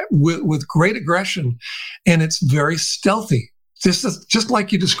with great aggression, and it's very stealthy. Just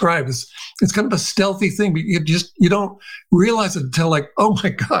like you described, it's kind of a stealthy thing, but you don't realize it until like, oh my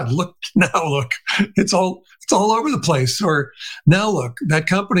God, look, it's all over the place. Or now look, that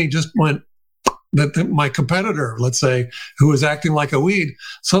company just went, my competitor, let's say, who was acting like a weed,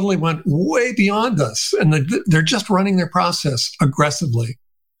 suddenly went way beyond us, and they're just running their process aggressively.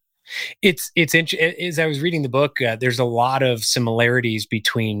 It's as I was reading the book, there's a lot of similarities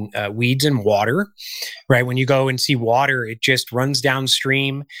between weeds and water, right? When you go and see water, it just runs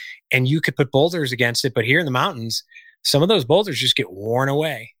downstream, and you could put boulders against it. But here in the mountains, some of those boulders just get worn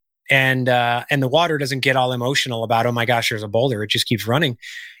away, and the water doesn't get all emotional about, oh my gosh, there's a boulder. It just keeps running.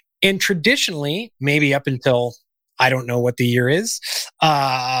 And traditionally, maybe up until I don't know what the year is,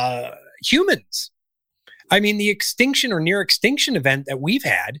 humans. I mean, the extinction or near extinction event that we've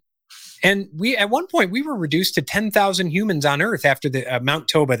had. And at one point, we were reduced to 10,000 humans on Earth after the Mount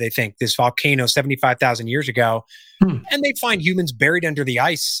Toba, they think, this volcano 75,000 years ago. And they find humans buried under the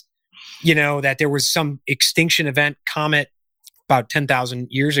ice, that there was some extinction event, comet, about 10,000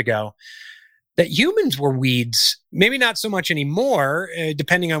 years ago, that humans were weeds. Maybe not so much anymore,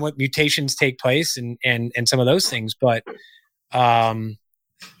 depending on what mutations take place and some of those things. But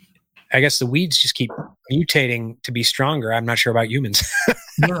I guess the weeds just keep mutating to be stronger. I'm not sure about humans.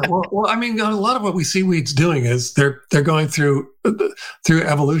 Yeah, well, I mean, a lot of what we see weeds doing is they're going through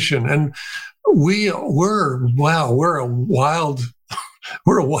evolution, and we're a wild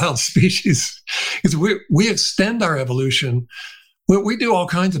species. We extend our evolution. We do all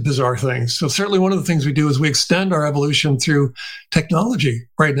kinds of bizarre things. So certainly one of the things we do is we extend our evolution through technology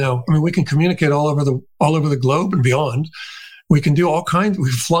right now. I mean, we can communicate all over the globe and beyond. We can do all kinds. We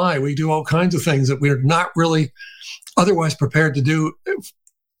fly. We do all kinds of things that we're not really otherwise prepared to do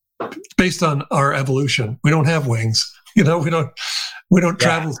based on our evolution. We don't have wings. We don't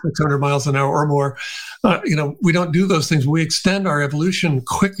travel 600 miles an hour or more. We don't do those things. We extend our evolution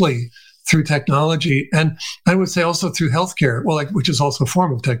quickly through technology, and I would say also through healthcare, which is also a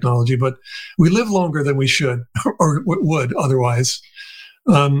form of technology. But we live longer than we should or would otherwise.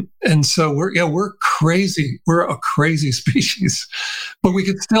 And so we're crazy. We're a crazy species, but we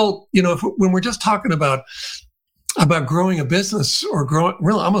could still, when we're just talking about growing a business or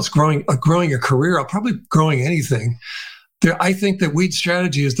almost growing a career, or probably growing anything. I think that weed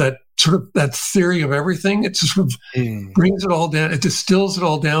strategy is that sort of that theory of everything. It just sort of brings it all down. It distills it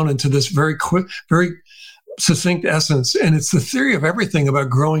all down into this very quick, very succinct essence. And it's the theory of everything about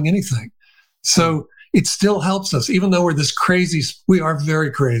growing anything. So it still helps us, even though we're this crazy. We are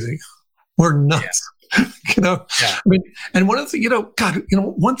very crazy. We're nuts. Yeah. I mean, and one of the,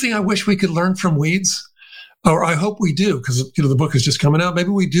 one thing I wish we could learn from weeds, or I hope we do, because the book is just coming out. Maybe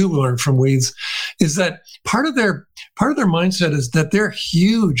we do learn from weeds, is that part of their mindset is that they're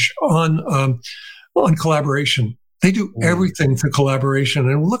huge on collaboration. They do everything for collaboration,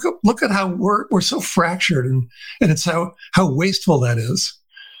 and look at how we're so fractured, and it's how wasteful that is.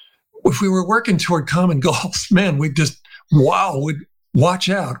 If we were working toward common goals, man, we'd watch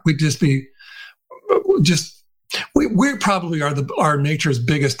out. We'd just be we probably are our nature's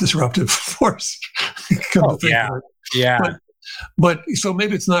biggest disruptive force. Yeah. But so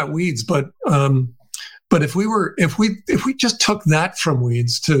maybe it's not weeds, but if we just took that from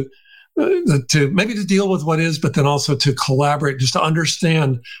weeds to maybe to deal with what is, but then also to collaborate, just to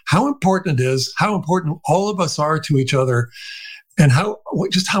understand how important it is, how important all of us are to each other, and how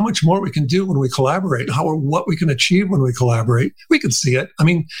much more we can do when we collaborate, what we can achieve when we collaborate. We can see it. I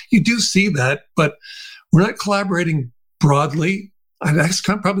mean, you do see that, but we're not collaborating broadly. That's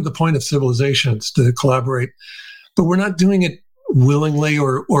probably the point of civilization, is to collaborate, but we're not doing it willingly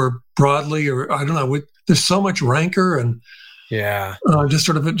or broadly, or I don't know. There's so much rancor and just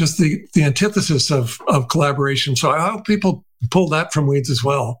the antithesis of collaboration. So I hope people pull that from weeds as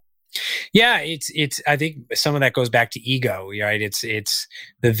well. Yeah, it's. I think some of that goes back to ego, right? It's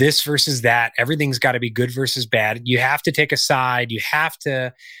the this versus that. Everything's got to be good versus bad. You have to take a side. You have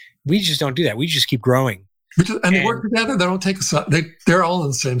to. We just don't do that. We just keep growing. And they work together. They don't take a side. They're all on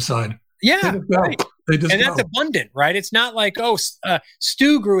the same side. Yeah, right. That's abundant, right? It's not like,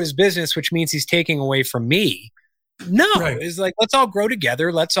 Stu grew his business, which means he's taking away from me. No, It's like, let's all grow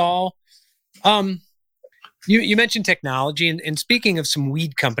together. Let's all. You mentioned technology, and speaking of some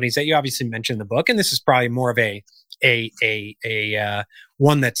weed companies that you obviously mentioned in the book, and this is probably more of a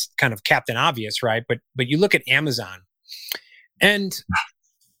one that's kind of Captain Obvious, right? But you look at Amazon, and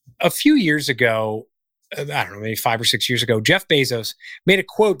a few years ago, I don't know, maybe 5 or 6 years ago, Jeff Bezos made a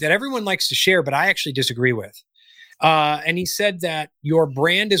quote that everyone likes to share, but I actually disagree with. And he said that your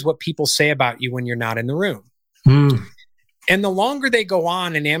brand is what people say about you when you're not in the room. And the longer they go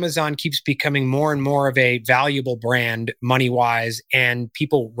on, and Amazon keeps becoming more and more of a valuable brand money-wise, and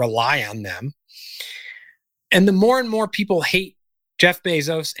people rely on them, and the more and more people hate Jeff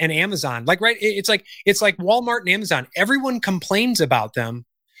Bezos and Amazon, it's like Walmart and Amazon. Everyone complains about them,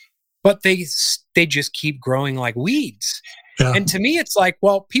 but they just keep growing like weeds. Yeah. And to me, it's like,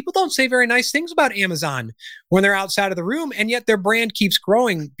 well, people don't say very nice things about Amazon when they're outside of the room, and yet their brand keeps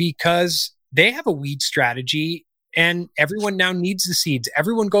growing because they have a weed strategy, and everyone now needs the seeds.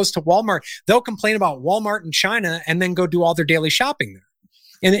 Everyone goes to Walmart. They'll complain about Walmart in China and then go do all their daily shopping there.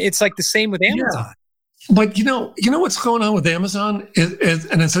 And it's like the same with Amazon. Yeah. But you know what's going on with Amazon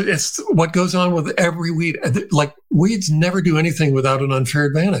it's what goes on with every weed. Like, weeds never do anything without an unfair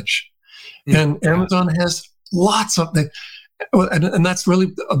advantage. And Amazon has lots of them. And that's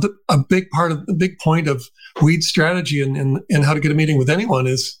really a big point of weed strategy and how to get a meeting with anyone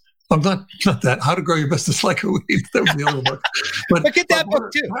is, not that, How to Grow Your Business Like a Weed. That was the other book. But get that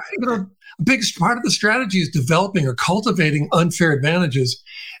book too. A big part of the strategy is developing or cultivating unfair advantages.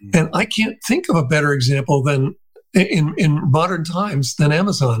 And I can't think of a better example than in modern times than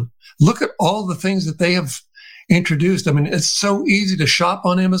Amazon. Look at all the things that they have introduced. I mean, it's so easy to shop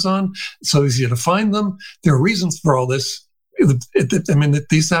on Amazon. It's so easy to find them. There are reasons for all this.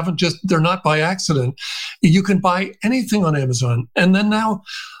 These they're not by accident. You can buy anything on Amazon. And then now,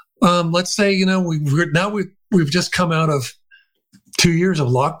 let's say, we've just come out of 2 years of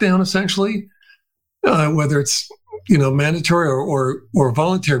lockdown, essentially, whether it's, mandatory or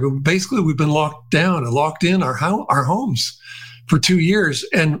voluntary, but basically we've been locked down and locked in our homes for 2 years.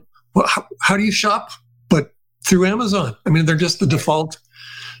 And how do you shop? But through Amazon. I mean, they're just the default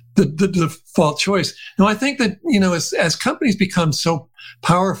choice. Now, I think that, as companies become so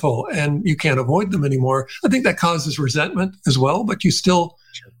powerful and you can't avoid them anymore, I think that causes resentment as well. But you still,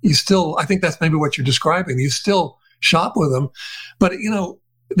 I think that's maybe what you're describing. You still shop with them, but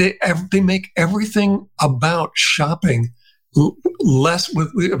they make everything about shopping less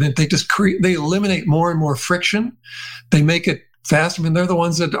they eliminate more and more friction. They make it fast. I mean, they're the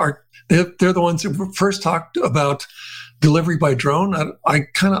ones that first talked about delivery by drone.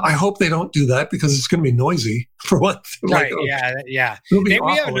 I hope they don't do that because it's going to be noisy for one. Right. Yeah. We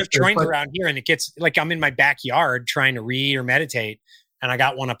have enough drones around here, and it gets like I'm in my backyard trying to read or meditate, and I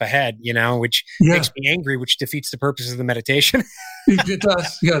got one up ahead, which makes me angry, which defeats the purpose of the meditation. It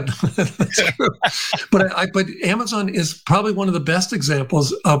does. Yeah, that's true. But Amazon is probably one of the best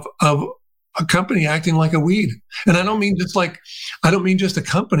examples of a company acting like a weed. And I don't mean just a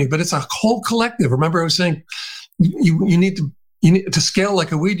company, but it's a whole collective. Remember I was saying you need to scale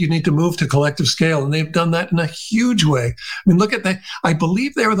like a weed, you need to move to collective scale. And they've done that in a huge way. I mean, look at that. I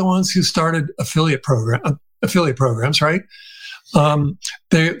believe they were the ones who started affiliate programs, right?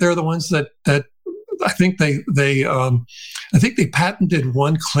 They're the ones that I think they patented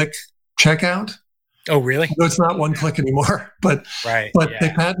one-click checkout. Oh, really? So it's not one click anymore, but they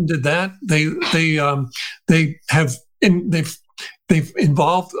patented that. They've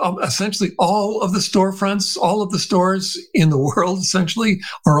involved essentially all of the storefronts, all of the stores in the world essentially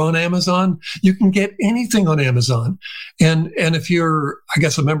are on Amazon. You can get anything on Amazon, and if you're, I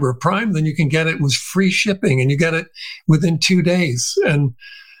guess, a member of Prime, then you can get it with free shipping, and you get it within 2 days, and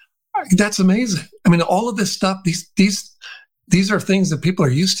that's amazing. I mean, all of this stuff, these are things that people are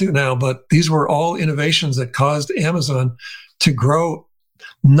used to now, but these were all innovations that caused Amazon to grow,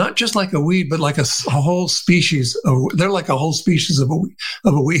 not just like a weed, but like a whole species. They're like a whole species of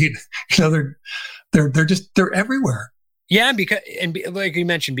a weed. They're everywhere. Yeah, and like you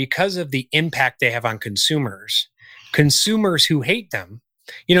mentioned, because of the impact they have on consumers who hate them.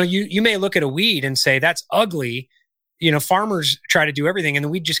 You may look at a weed and say that's ugly. Farmers try to do everything, and the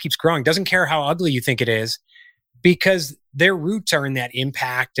weed just keeps growing. Doesn't care how ugly you think it is, because their roots are in that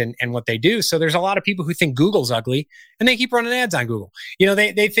impact and what they do. So there's a lot of people who think Google's ugly, and they keep running ads on Google.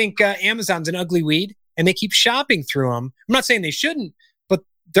 They think Amazon's an ugly weed, and they keep shopping through them. I'm not saying they shouldn't, but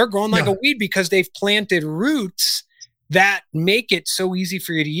they're growing like a weed because they've planted roots that make it so easy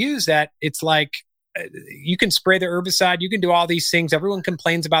for you to use that it's like you can spray the herbicide, you can do all these things. Everyone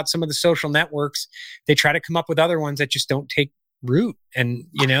complains about some of the social networks. They try to come up with other ones that just don't take root, and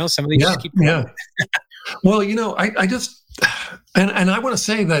some of these just keep growing. Well, I just and I want to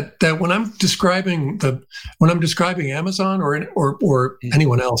say that when I'm describing Amazon or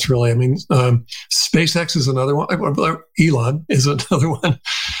anyone else really, I mean, SpaceX is another one. Elon is another one.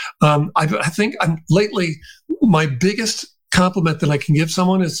 I think lately my biggest compliment that I can give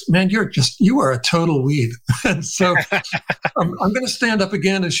someone is, man, you are a total weed. And so I'm going to stand up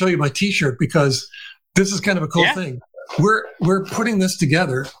again and show you my T-shirt because this is kind of a cool thing. We're putting this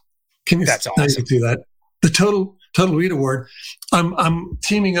together. That's awesome. See that? The Total Weed Award. I'm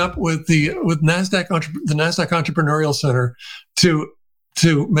teaming up with NASDAQ, the NASDAQ Entrepreneurial Center to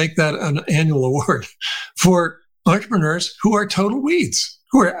make that an annual award for entrepreneurs who are total weeds,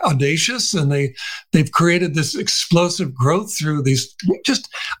 who are audacious, and they've created this explosive growth through these just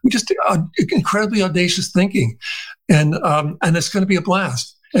incredibly audacious thinking, and it's going to be a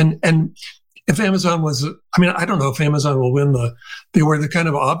blast. And if Amazon was, I mean, I don't know if Amazon will win they were the kind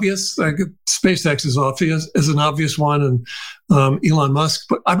of obvious, like SpaceX is an obvious one, and Elon Musk.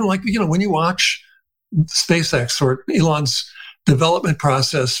 But I'm like, when you watch SpaceX or Elon's development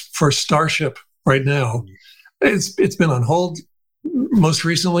process for Starship right now, it's been on hold most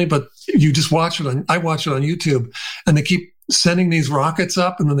recently, but you just watch it I watch it on YouTube, and they keep sending these rockets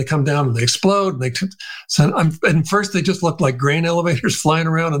up, and then they come down and they explode. And first they just looked like grain elevators flying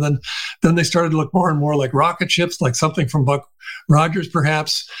around, and then they started to look more and more like rocket ships, like something from Buck Rogers,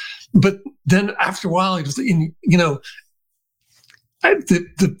 perhaps. But then after a while, it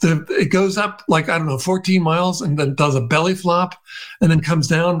goes up like, I don't know, 14 miles, and then does a belly flop, and then comes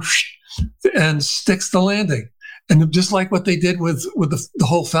down and sticks the landing. And just like what they did with the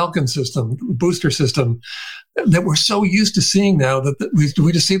whole Falcon system, booster system, that we're so used to seeing now that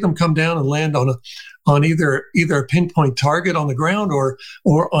we just see them come down and land on either a pinpoint target on the ground or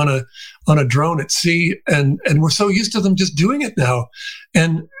on a drone at sea, and we're so used to them just doing it now.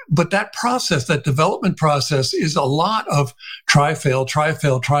 But that process, that development process, is a lot of try, fail,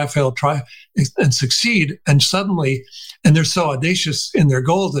 and succeed. And they're so audacious in their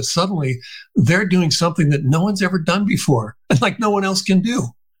goals that suddenly they're doing something that no one's ever done before, and like no one else can do.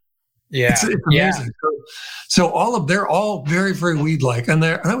 Yeah, it's amazing. So they're all very, very weed-like, and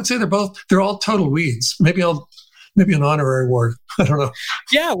I would say they're all total weeds. Maybe an honorary award. I don't know.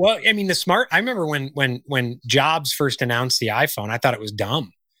 Yeah, well, I mean, I remember when Jobs first announced the iPhone, I thought it was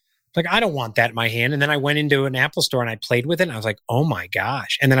dumb. Like, I don't want that in my hand. And then I went into an Apple store and I played with it, and I was like, oh my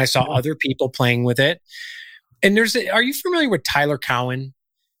gosh. And then I saw other people playing with it. And are you familiar with Tyler Cowen?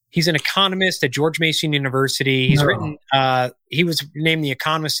 He's an economist at George Mason University. He's written, he was named the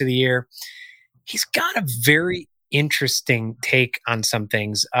Economist of the Year. He's got a very interesting take on some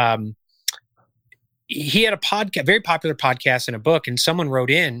things. He had a podcast, very popular podcast, and a book, and someone wrote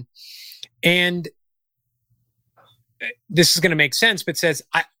in, and this is going to make sense, but says,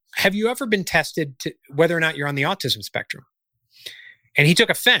 have you ever been tested to whether or not you're on the autism spectrum? And he took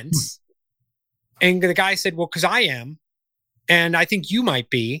offense. And the guy said, well, because I am, and I think you might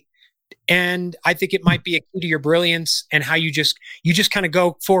be. And I think it might be a key to your brilliance and how you just kind of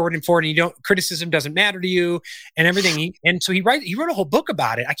go forward and forward, and criticism doesn't matter to you and everything. And so he wrote a whole book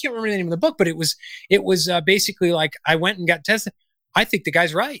about it. I can't remember the name of the book, but it was basically like, I went and got tested. I think the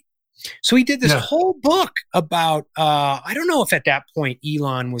guy's right. So he did this whole book about, I don't know if at that point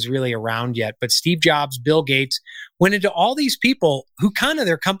Elon was really around yet, but Steve Jobs, Bill Gates went into all these people who kind of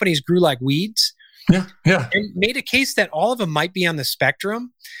their companies grew like weeds. Yeah. And made a case that all of them might be on the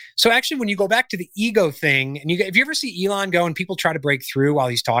spectrum. So actually, when you go back to the ego thing, and if you ever see Elon go and people try to break through while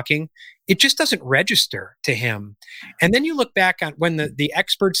he's talking, it just doesn't register to him. And then you look back on when the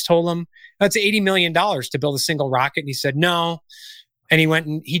experts told him, it's $80 million to build a single rocket. And he said, no.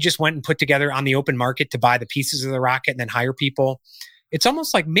 And he just went and put together on the open market to buy the pieces of the rocket and then hire people. It's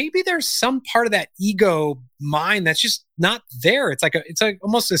almost like maybe there's some part of that ego mind that's just not there. It's like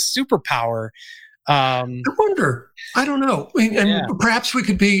almost a superpower. I wonder. I don't know. Perhaps we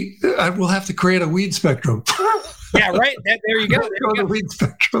could be. We'll have to create a weed spectrum. Yeah, right. There you go. The weed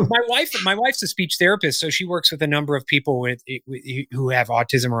spectrum. My wife's a speech therapist, so she works with a number of people who have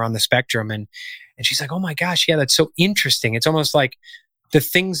autism or on the spectrum, and she's like, "Oh my gosh, yeah, that's so interesting." It's almost like the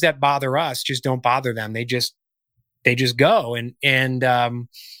things that bother us just don't bother them. They just go,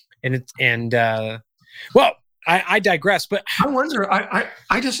 well. I digress, but I wonder.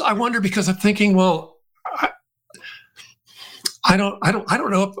 I wonder because I'm thinking. Well, I don't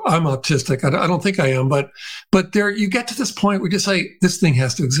know if I'm autistic. I don't think I am, but there you get to this point where you just say this thing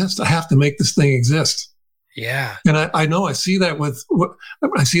has to exist. I have to make this thing exist. Yeah, and I know I see that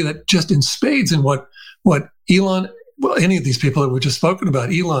I see that just in spades in what Elon. Well, any of these people that we've just spoken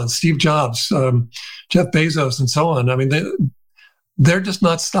about, Elon, Steve Jobs, Jeff Bezos, and so on. I mean, they're just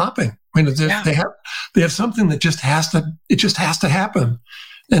not stopping. I mean, they have something that just has to happen.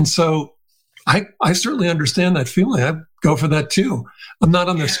 And so I certainly understand that feeling. I go for that too. I'm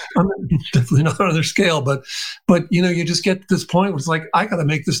definitely not on their scale, but you just get to this point where it's like, I got to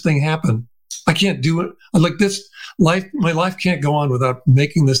make this thing happen. I can't do it. Like this life, my life can't go on without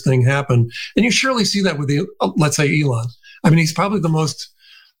making this thing happen. And you surely see that with let's say Elon. I mean, he's probably the most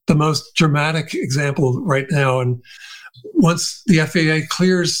dramatic example right now. And once the FAA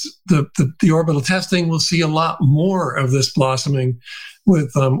clears the orbital testing, we'll see a lot more of this blossoming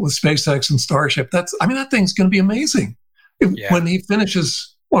with SpaceX and Starship. That thing's going to be amazing when he finishes.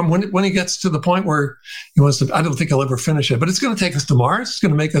 When he gets to the point where he wants to. I don't think he'll ever finish it, but it's going to take us to Mars. It's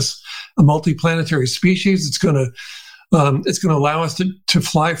going to make us a multiplanetary species. It's going to allow us to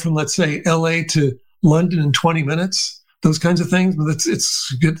fly from, let's say, LA to London in 20 minutes. Those kinds of things. But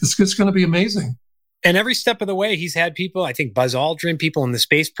it's going to be amazing. And every step of the way, he's had people, I think Buzz Aldrin, people in the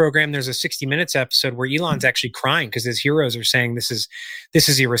space program. There's a 60 Minutes episode where Elon's actually crying because his heroes are saying this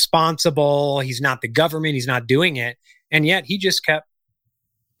is irresponsible. He's not the government. He's not doing it. And yet he just kept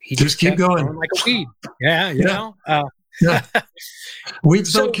keep going like a weed. Yeah, you know. Yeah.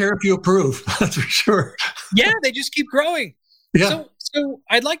 Weeds don't care if you approve. That's for sure. Yeah, they just keep growing. Yeah. So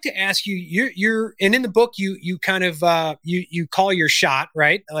I'd like to ask you, you're and in the book you kind of you call your shot,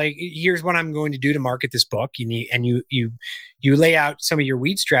 right? Like, here's what I'm going to do to market this book. You lay out some of your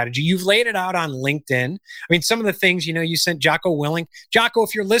weed strategy. You've laid it out on LinkedIn. I mean, some of the things, you sent Jocko Willink. Jocko,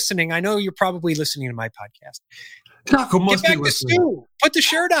 if you're listening, I know you're probably listening to my podcast. Jocko must be listening. Put the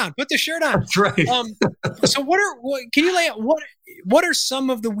shirt on. That's right. So can you lay out what are some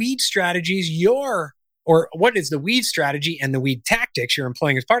of the weed strategies or what is the weed strategy and the weed tactics you're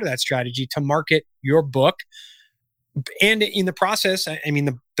employing as part of that strategy to market your book? And in the process, I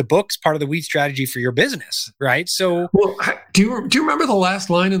mean, the book's part of the weed strategy for your business, right? So, well, do you remember the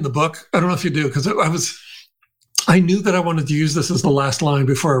last line in the book? I don't know if you do, because I knew that I wanted to use this as the last line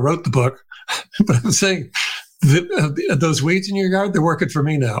before I wrote the book, but I was saying those weeds in your yard, they're working for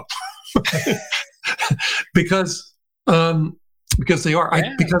me now, because they are.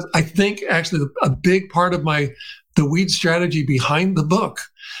 Yeah. Because I think actually a big part of the weed strategy behind the book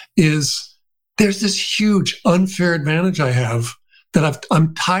is there's this huge unfair advantage I have that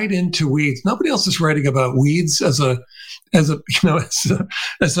I'm tied into weeds. Nobody else is writing about weeds as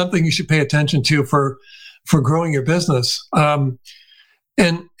something you should pay attention to for growing your business. And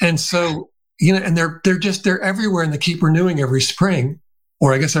so, and they're everywhere, and they keep renewing every spring,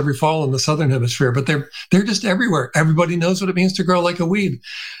 or I guess every fall in the Southern Hemisphere, but they're just everywhere. Everybody knows what it means to grow like a weed.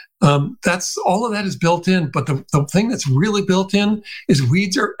 That's all of that is built in. But the thing that's really built in is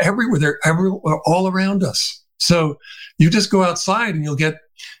weeds are everywhere. They're everywhere, all around us. So you just go outside and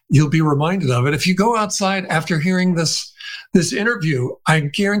you'll be reminded of it. If you go outside after hearing this interview, I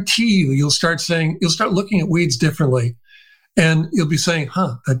guarantee you'll start looking at weeds differently. And you'll be saying,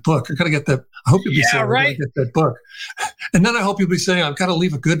 that book, I got to get that. I hope you'll be saying, right. I got to get that book. And then I hope you'll be saying, I've got to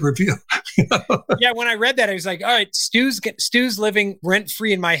leave a good review. Yeah, when I read that, I was like, all right, Stu's living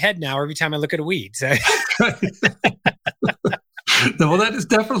rent-free in my head now every time I look at a weed. Well, that is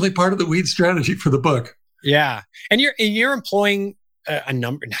definitely part of the weed strategy for the book. Yeah. And you're employing a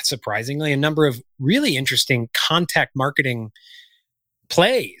number, not surprisingly, a number of really interesting contact marketing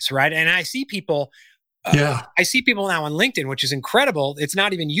plays, right? And I see people... I see people now on LinkedIn, which is incredible. It's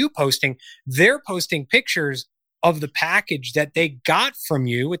not even you posting. They're posting pictures of the package that they got from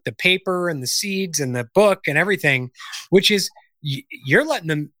you with the paper and the seeds and the book and everything, which is you're letting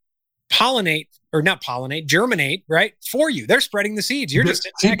them germinate, right? For you. They're spreading the seeds. You're just...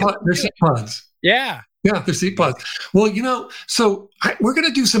 They're seed pods. Yeah. Yeah, they're seed pods. Well, so we're going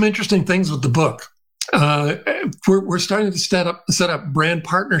to do some interesting things with the book. We're starting to set up brand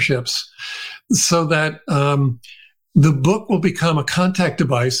partnerships so that the book will become a contact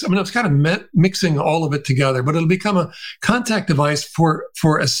device. I mean, it's kind of mixing all of it together, but it'll become a contact device for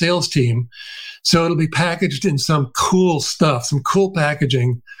a sales team. So it'll be packaged in some cool stuff, some cool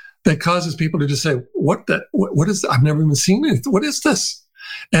packaging that causes people to just say, what is that? I've never even seen it. What is this?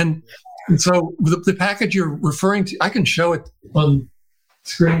 And so the package you're referring to, I can show it on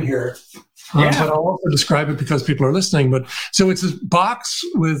screen here. But I'll also describe it because people are listening. But so it's a box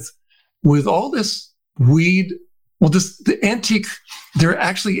with all this weed. Well, they're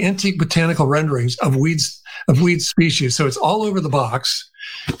actually antique botanical renderings of weed species. So it's all over the box.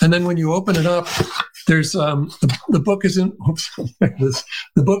 And then when you open it up, there's the book is in. The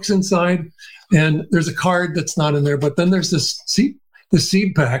book's inside, and there's a card that's not in there. But then there's the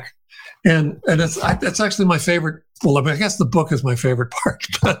seed pack, and that's actually my favorite. Well, I guess the book is my favorite part,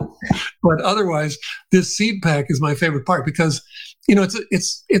 but otherwise, this seed pack is my favorite part because,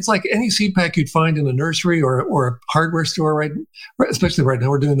 it's like any seed pack you'd find in a nursery or a hardware store, right? Especially right now,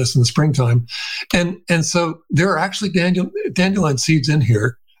 we're doing this in the springtime, and so there are actually dandelion seeds in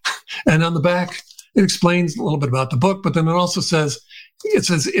here, and on the back it explains a little bit about the book, but then it also says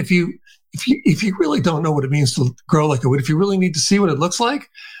if you really don't know what it means to grow like a weed, if you really need to see what it looks like,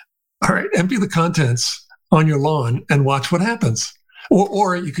 all right, empty the contents on your lawn and watch what happens.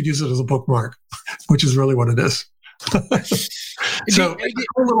 Or you could use it as a bookmark, which is really what it is. So it's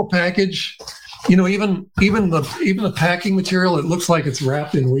a little package, even the packing material, it looks like it's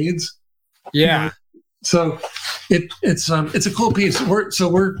wrapped in weeds. Yeah. So it's a cool piece.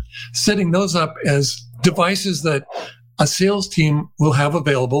 We're setting those up as devices that a sales team will have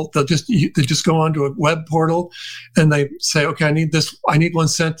available. They just go onto a web portal and they say, okay, I need one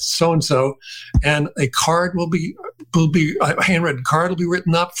sent so-and-so. And a card will be a handwritten card will be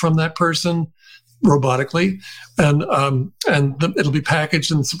written up from that person robotically. And it'll be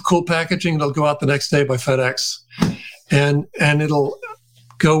packaged in some cool packaging. It'll go out the next day by FedEx. And it'll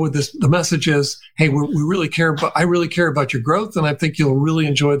go with this. The message is, hey, I really care about your growth. And I think you'll really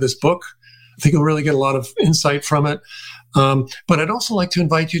enjoy this book. I think you'll really get a lot of insight from it. But I'd also like to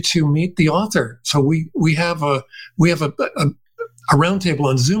invite you to meet the author. So we have a roundtable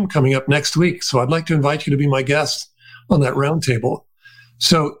on Zoom coming up next week. So I'd like to invite you to be my guest on that roundtable.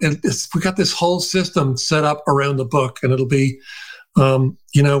 So we got this whole system set up around the book, and it'll be, how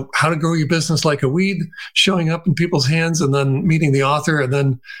to grow your business like a weed, showing up in people's hands, and then meeting the author, and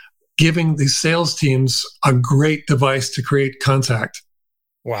then giving the sales teams a great device to create contact.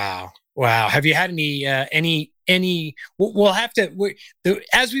 Wow. Have you had any, we'll have to,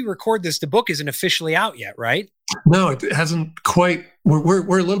 as we record this, the book isn't officially out yet, right? No, it hasn't quite.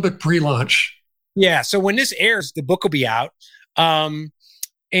 We're a little bit pre-launch. Yeah. So when this airs, the book will be out.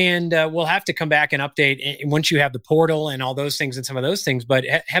 And we'll have to come back and update once you have the portal and all those things and some of those things. But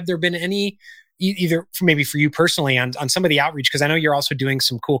have there been any, either maybe for you personally on some of the outreach, because I know you're also doing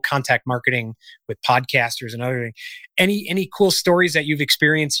some cool contact marketing with podcasters and other things. Any cool stories that you've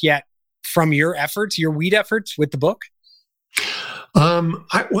experienced yet from your efforts, your weed efforts with the book?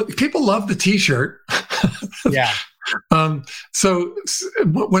 People love the T-shirt. Yeah. So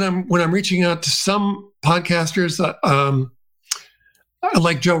when I'm reaching out to some podcasters,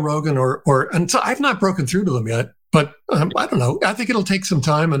 like Joe Rogan and so I've not broken through to them yet, but I don't know. I think it'll take some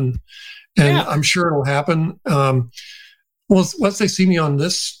time, and I'm sure it'll happen. Once they see me on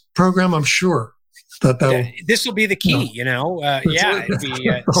this program, I'm sure that this will be the key. It'll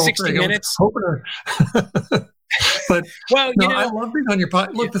be 60 minutes. But well, I love being on your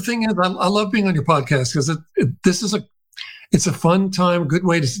podcast. Look, the thing is, I love being on your podcast because it's a fun time, good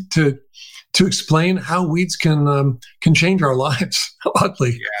way to explain how weeds can change our lives.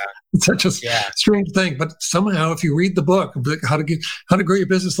 Oddly, it's such a strange thing, but somehow, if you read the book, how to grow your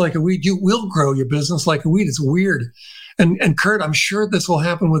business like a weed, you will grow your business like a weed. It's weird, and Kurt, I'm sure this will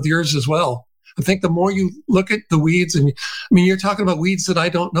happen with yours as well. I think the more you look at the weeds, and you're talking about weeds that I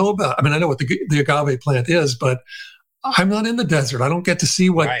don't know about. I know what the agave plant is, but I'm not in the desert. I don't get to see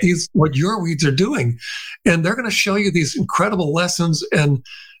what your weeds are doing, and they're going to show you these incredible lessons. And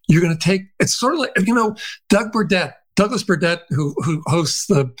you're going to take. It's sort of like Douglas Burdett, who hosts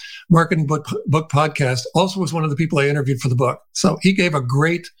the Marketing Book podcast, also was one of the people I interviewed for the book. So he gave a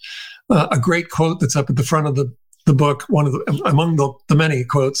great quote that's up at the front of the book, among the many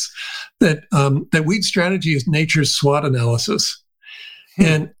quotes, that weed strategy is nature's SWOT analysis.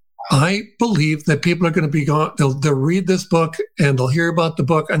 And I believe that people are going to be they'll read this book and they'll hear about the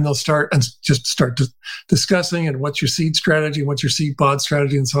book and they'll start discussing and what's your seed strategy, what's your seed pod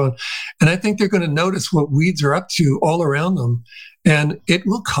strategy, and so on. And I think they're going to notice what weeds are up to all around them, and it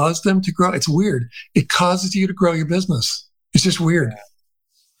will cause them to grow. It's weird. It causes you to grow your business. It's just weird.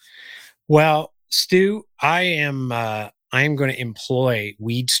 Well, Stu, I am going to employ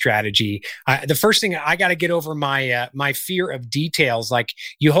weed strategy. The first thing, I got to get over my fear of details. Like,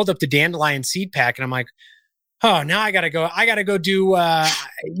 you hold up the dandelion seed pack, and I'm like, oh, now I got to go do, I'm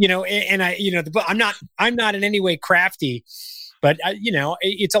not in any way crafty, but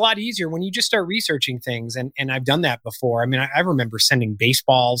it's a lot easier when you just start researching things. And I've done that before. I remember sending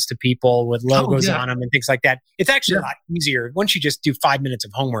baseballs to people with logos on them and things like that. It's actually a lot easier once you just do 5 minutes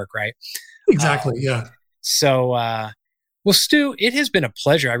of homework, right? Exactly. Yeah. So, well, Stu, it has been a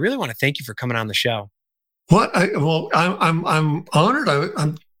pleasure. I really want to thank you for coming on the show. I'm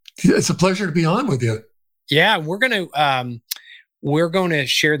honored. It's a pleasure to be on with you. Yeah, we're going to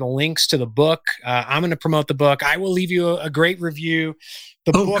share the links to the book. I'm going to promote the book. I will leave you a great review.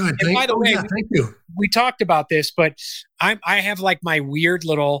 The book. Good. And by the way, thank you. We talked about this, but I have like my weird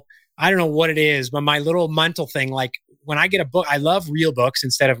little, I don't know what it is, but my little mental thing. Like, when I get a book, I love real books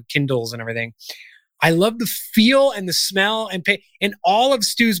instead of Kindles and everything. I love the feel and the smell and all of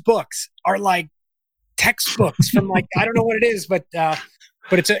Stu's books are like textbooks from like, I don't know what it is, but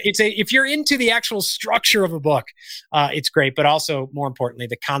it's if you're into the actual structure of a book, it's great. But also, more importantly,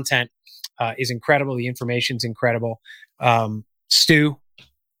 the content is incredible. The information's incredible. Stu,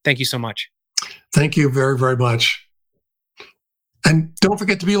 thank you so much. Thank you very, very much. And don't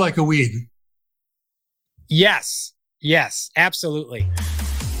forget to be like a weed. Yes, absolutely.